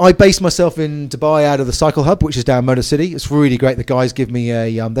 I base myself in Dubai out of the Cycle Hub, which is down Motor City. It's really great. The guys give me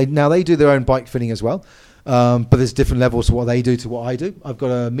they do their own bike fitting as well. But there's different levels to what they do to what I do. I've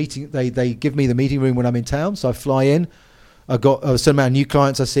got a meeting. They give me the meeting room when I'm in town, so I fly in. I've got a certain amount of new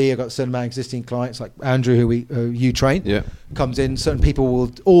clients I see. I've got a certain amount of existing clients, like Andrew, who you train. Comes in. Certain people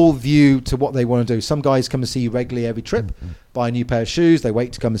will all view to what they want to do. Some guys come and see you regularly every trip, buy a new pair of shoes. They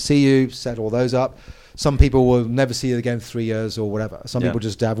wait to come and see you, set all those up. Some people will never see you again for 3 years or whatever. Some people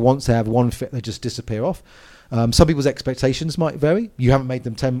just once they have one fit, they just disappear off. Some people's expectations might vary. You haven't made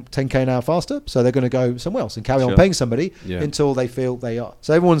them 10k an hour faster, so they're going to go somewhere else and carry on paying somebody until they feel they are.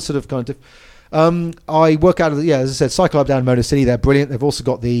 So everyone's sort of kind of. I work out of as I said, Cycle Hub down in Motor City. They're brilliant. They've also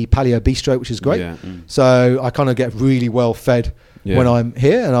got the Paleo Bistro, which is great. So I kind of get really well fed when I'm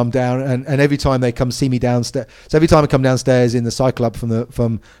here and I'm down. And every time they come see me downstairs, so every time I come downstairs in the Cycle Hub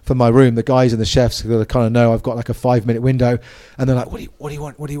from my room, the guys and the chefs kind of know I've got like a 5-minute window, and they're like, "What do you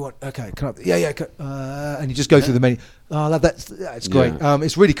want? Okay, can I, and you just go through the menu. Oh, I love that. It's great.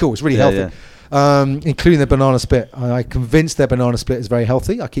 It's really cool. It's really healthy. Including the banana split. I'm convinced their banana split is very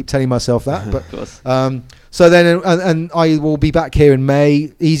healthy. I keep telling myself that. But so then, and I will be back here in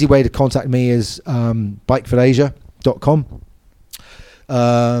May. Easy way to contact me is bikefitasia.com.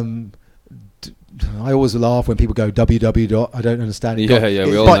 I always laugh when people go www. I don't understand it. We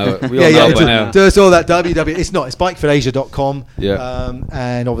all know it. We all know it by now. It's all that www. It's not. It's bikefitasia.com.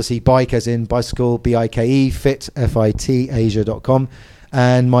 And obviously bike as in bicycle, BIKE, fit, FIT, asia.com.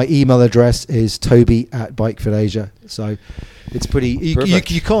 And my email address is toby@bikefitasia. So it's pretty.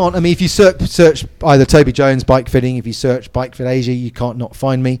 You can't. I mean, if you search either Toby Jones bike fitting, if you search Bike Fit Asia, you can't not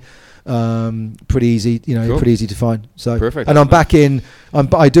find me. Pretty easy, pretty easy to find. So perfect. And I'm back in.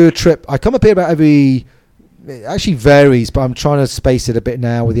 I do a trip. I come up here about every. It actually varies, but I'm trying to space it a bit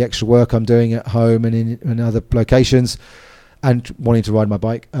now with the extra work I'm doing at home and in other locations, and wanting to ride my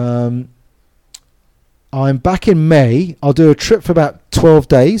bike. I'm back in May. I'll do a trip for about 12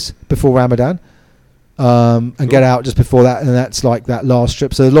 days before Ramadan, and get out just before that, and that's like that last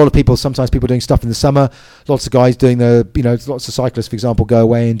trip. So a lot of people, sometimes people doing stuff in the summer. Lots of guys doing lots of cyclists, for example, go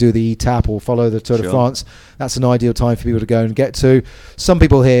away and do the ETAP or follow the Tour de France. That's an ideal time for people to go and get to. Some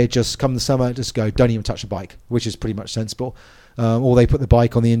people here just come the summer, just go, don't even touch the bike, which is pretty much sensible. Or they put the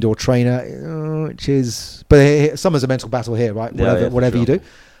bike on the indoor trainer, which is, but summer's a mental battle here, right? Whatever you do.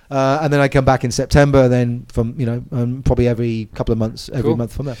 And then I come back in September, then from probably every couple of months, every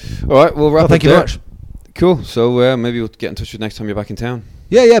month from there. All right, we'll wrap up. Thank you very much. Cool. So maybe we'll get in touch with you next time you're back in town.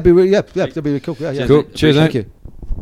 Yeah, that'd be really cool. Yeah, cool. Cheers, thank you.